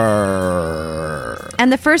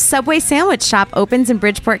 And the first Subway sandwich shop opens in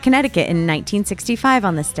Bridgeport, Connecticut in 1965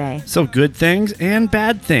 on this day. So good things and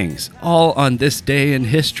bad things, all on this day in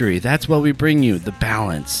history. That's what we bring you, the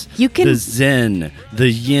balance, the zen, the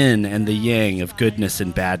yin and the yang of goodness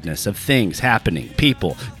and badness, of things happening,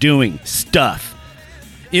 people doing stuff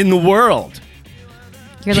in the world.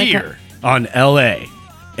 You're here on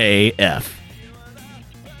LAAF.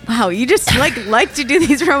 Wow, you just like to do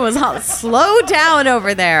these promos. Slow down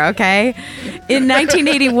over there, okay? In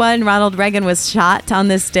 1981, Ronald Reagan was shot on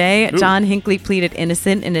this day. Ooh. John Hinckley pleaded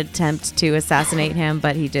innocent in an attempt to assassinate him,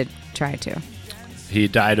 but he did try to. He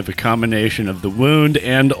died of a combination of the wound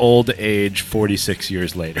and old age 46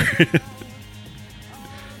 years later.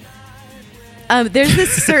 There's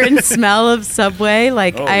this certain smell of Subway.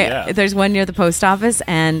 There's one near the post office,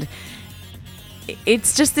 and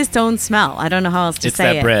it's just its own smell. I don't know how else to say it.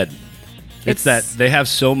 It's that bread. It's that they have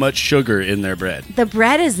so much sugar in their bread. The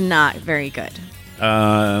bread is not very good.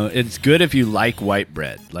 It's good if you like white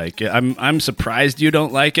bread. Like I'm surprised you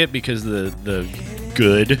don't like it because the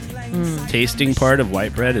good tasting part of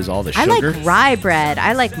white bread is all the sugar. I like rye bread.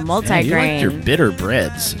 I like multigrain. You like your bitter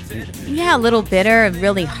breads. Yeah, a little bitter,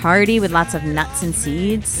 really hearty with lots of nuts and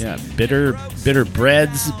seeds. Yeah, bitter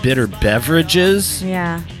breads, bitter beverages.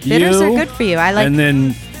 Yeah, bitters are good for you. I like and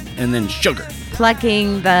then sugar.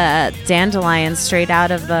 Plucking the dandelions straight out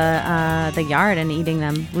of the yard and eating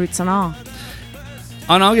them, roots and all.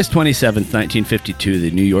 On August 27, 1952,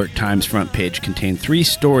 the New York Times front page contained 3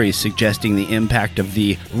 stories suggesting the impact of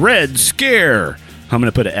the Red Scare, I'm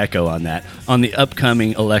going to put an echo on that, on the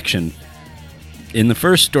upcoming election. In the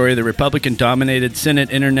first story, the Republican-dominated Senate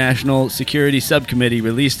International Security Subcommittee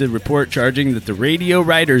released a report charging that the Radio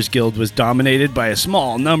Writers Guild was dominated by a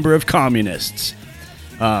small number of communists.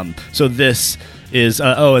 So this is,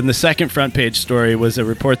 and the second front page story was a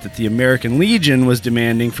report that the American Legion was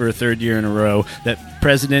demanding for a third year in a row that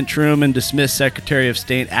President Truman dismissed Secretary of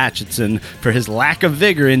State Acheson for his lack of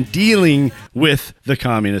vigor in dealing with the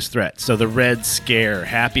communist threat. So the Red Scare,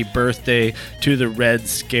 happy birthday to the Red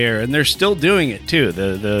Scare. And they're still doing it too.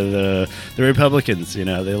 The Republicans, they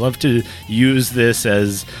love to use this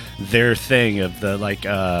as their thing of the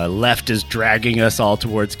left is dragging us all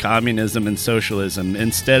towards communism and socialism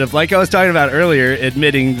instead of, like I was talking about earlier,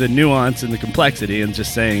 admitting the nuance and the complexity and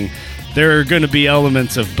just saying there are going to be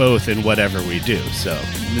elements of both in whatever we do. So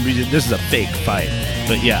this is a fake fight.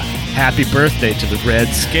 But yeah, happy birthday to the Red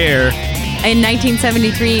Scare. In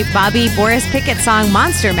 1973, Bobby Boris Pickett's song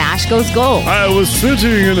Monster Mash goes gold. I was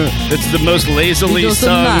sitting in it. It's the most lazily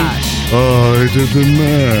sung. I did the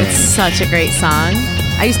mash. It's such a great song.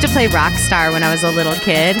 I used to play Rockstar when I was a little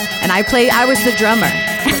kid, and I was the drummer.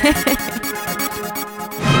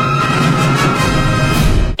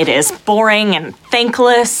 It is boring and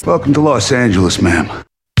thankless. Welcome to Los Angeles, ma'am.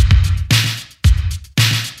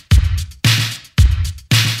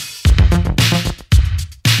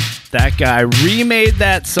 That guy remade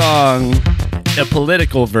that song a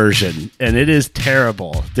political version, and it is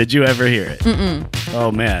terrible. Did you ever hear it? Mm-mm.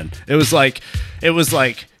 Oh man, it was like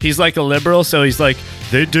he's like a liberal, so he's like,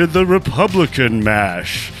 they did the Republican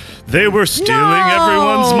mash. They were stealing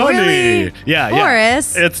everyone's money. Really? Yeah,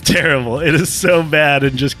 Boris. It's terrible. It is so bad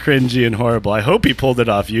and just cringy and horrible. I hope he pulled it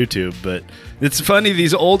off YouTube, but it's funny.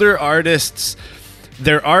 These older artists,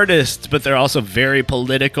 they're artists, but they're also very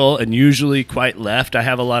political and usually quite left. I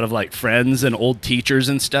have a lot of friends and old teachers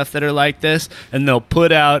and stuff that are like this, and they'll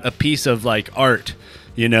put out a piece of art,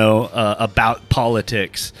 about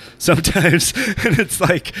politics sometimes, and it's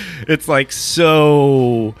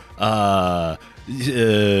so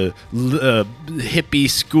hippie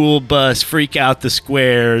school bus, freak out the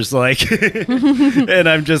squares, and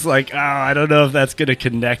I'm just I don't know if that's gonna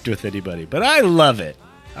connect with anybody, but I love it.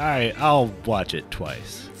 I'll watch it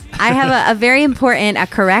twice. I have a very important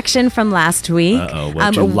correction from last week. Uh-oh,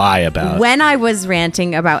 what'd you lie about? When I was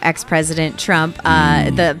ranting about ex-President Trump,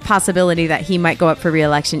 the possibility that he might go up for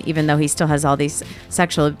re-election, even though he still has all these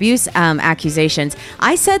sexual abuse accusations,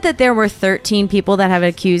 I said that there were 13 people that have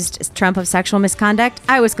accused Trump of sexual misconduct.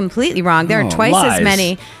 I was completely wrong. There are twice lies. as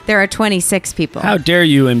many. There are 26 people. How dare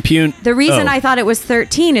you impugn? The reason I thought it was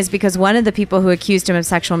 13 is because one of the people who accused him of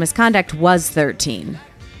sexual misconduct was 13.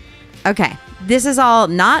 Okay. This is all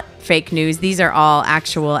not fake news. These are all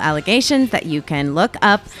actual allegations that you can look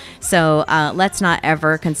up. So let's not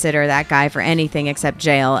ever consider that guy for anything except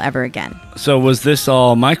jail ever again. So was this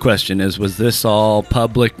all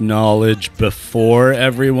public knowledge before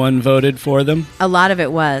everyone voted for them? A lot of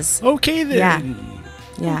it was. Okay then.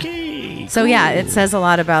 Yeah. Okay. So yeah, it says a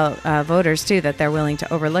lot about voters too that they're willing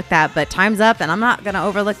to overlook that. But time's up, and I'm not going to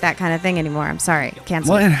overlook that kind of thing anymore. I'm sorry,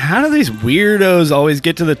 cancel. Well, and how do these weirdos always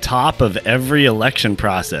get to the top of every election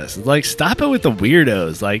process? Like, stop it with the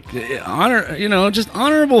weirdos. Like, just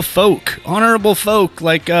honorable folk.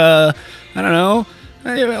 Like, I don't know.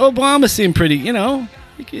 Obama seemed pretty,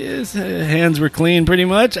 his hands were clean pretty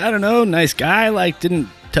much. I don't know. Nice guy. Like, didn't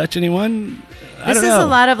touch anyone. This is a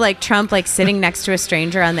lot of like Trump like sitting next to a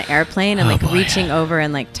stranger on the airplane and like reaching over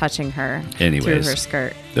and like touching her through her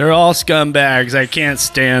skirt. They're all scumbags. I can't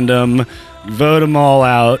stand them. Vote them all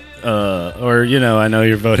out. I know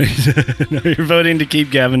you're voting. You're voting to keep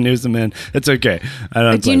Gavin Newsom in. It's okay.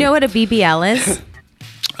 Do you know what a BBL is?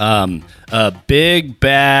 A big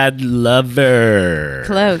bad lover.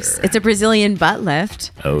 Close. It's a Brazilian butt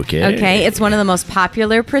lift. Okay. It's one of the most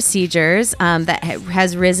popular procedures that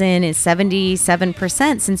has risen in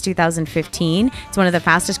 77% since 2015. It's one of the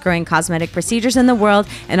fastest growing cosmetic procedures in the world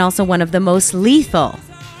and also one of the most lethal.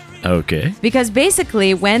 Okay. Because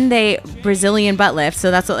basically when they Brazilian butt lift,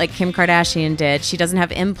 so that's what like Kim Kardashian did. She doesn't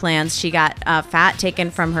have implants. She got fat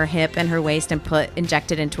taken from her hip and her waist and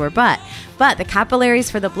injected into her butt. But the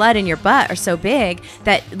capillaries for the blood in your butt are so big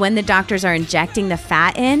that when the doctors are injecting the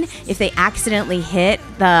fat in, if they accidentally hit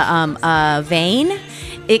the vein,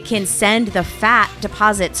 it can send the fat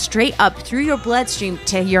deposit straight up through your bloodstream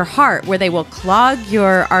to your heart, where they will clog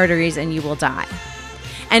your arteries and you will die.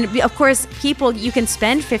 And of course, you can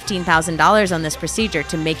spend $15,000 on this procedure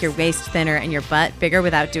to make your waist thinner and your butt bigger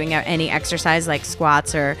without doing any exercise like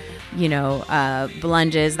squats or,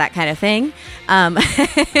 lunges, that kind of thing.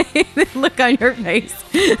 Look on your face.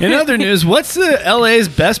 In other news, what's the LA's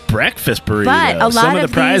best breakfast burrito? But some of the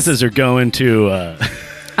prizes are going to...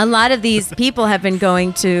 A lot of these people have been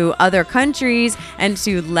going to other countries and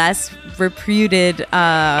to less reputed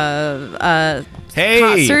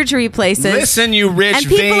surgery places. Listen, you rich and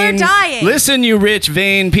people vain. Are dying. Listen, you rich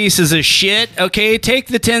vain pieces of shit. Okay, take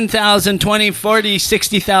the $10,000, $20,000, $40,000,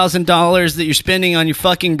 $60,000 that you're spending on your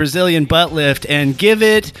fucking Brazilian butt lift and give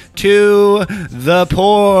it to the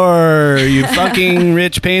poor. You fucking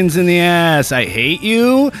rich pains in the ass. I hate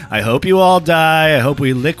you. I hope you all die. I hope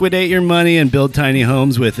we liquidate your money and build tiny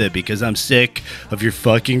homes with it, because I'm sick of your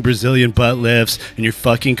fucking Brazilian butt lifts and your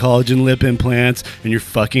fucking collagen lip implants and your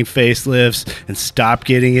fucking facelifts. And stop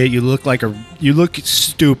getting it. You look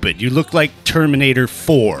stupid. You look like Terminator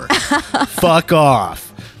 4. Fuck off.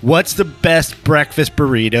 What's the best breakfast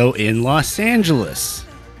burrito in Los Angeles?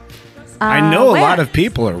 I know a lot of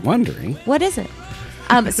people are wondering. What is it?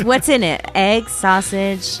 So what's in it? Eggs,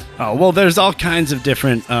 sausage? Oh, well, there's all kinds of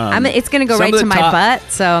different... it's going to go right to my butt,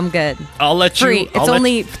 so I'm good. I'll let you... Free. It's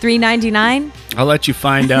only $3.99? I'll let you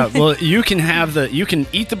find out. Well, you can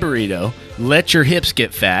eat the burrito, let your hips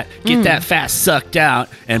get fat, get that fat sucked out,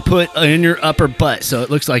 and put in your upper butt so it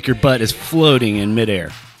looks like your butt is floating in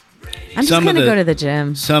midair. I'm just going to go to the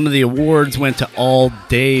gym. Some of the awards went to All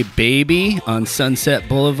Day Baby on Sunset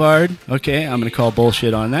Boulevard. Okay, I'm going to call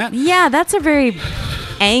bullshit on that. Yeah, that's a very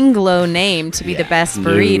Anglo name to be the best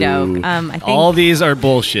burrito. I think all these are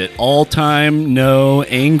bullshit. All time, no.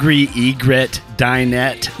 Angry Egret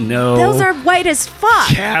Dinette, no. Those are white as fuck.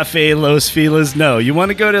 Cafe Los Feliz, no. You want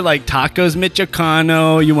to go to like Tacos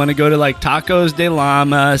Michoacano. You want to go to like Tacos de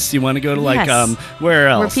Lamas. You want to go to like where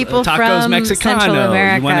else? Where people Tacos from Mexicano. Central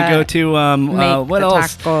America You want to go to what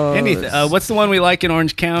else? Tacos. Anything. What's the one we like in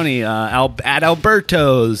Orange County? At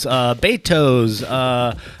Alberto's, Beto's,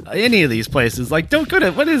 any of these places. Like, don't go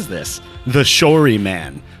to, what is this? The Shory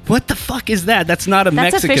Man. What the fuck is that? That's not a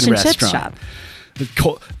Mexican fish and restaurant. chip shop.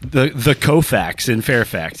 The Kofax in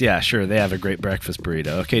Fairfax. Yeah, sure. They have a great breakfast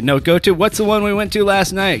burrito. Okay, no, what's the one we went to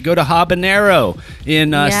last night? Go to Habanero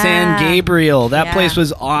in San Gabriel. That place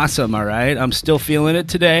was awesome, all right? I'm still feeling it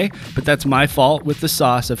today, but that's my fault with the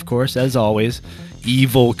sauce, of course, as always.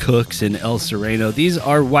 Evil cooks in El Sereno. These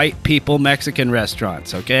are white people Mexican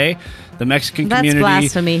restaurants, okay? The Mexican community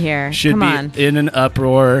blasphemy here. should Come be in an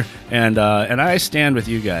uproar, and I stand with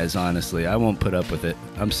you guys. Honestly, I won't put up with it.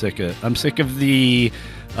 I'm sick of the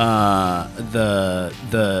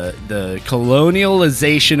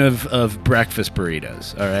colonialization of breakfast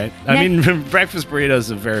burritos. All right, I mean breakfast burritos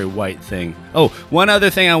is a very white thing. Oh, one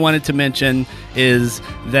other thing I wanted to mention is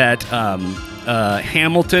that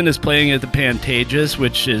Hamilton is playing at the Pantages,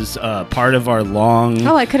 which is part of our long...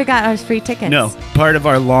 Oh, I could have got our free tickets. No, part of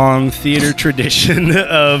our long theater tradition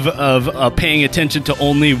of paying attention to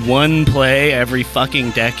only one play every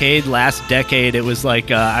fucking decade. Last decade, it was like,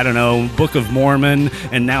 Book of Mormon,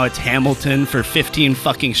 and now it's Hamilton. For 15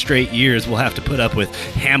 fucking straight years, we'll have to put up with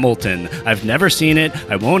Hamilton. I've never seen it.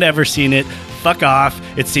 I won't ever see it. fuck off.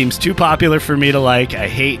 It seems too popular for me to like. I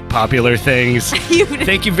hate popular things.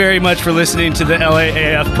 Thank you very much for listening to the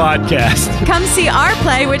LAAF podcast. Come see our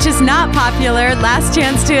play, which is not popular. Last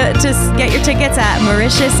chance to get your tickets at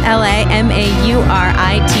MauritiusLA,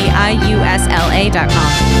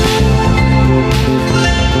 MauritiusLA.com.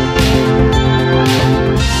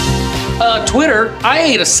 Twitter, I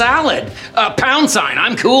ate a salad. #,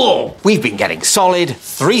 I'm cool. We've been getting solid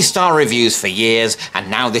 3-star reviews for years,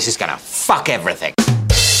 and now this is gonna fuck everything.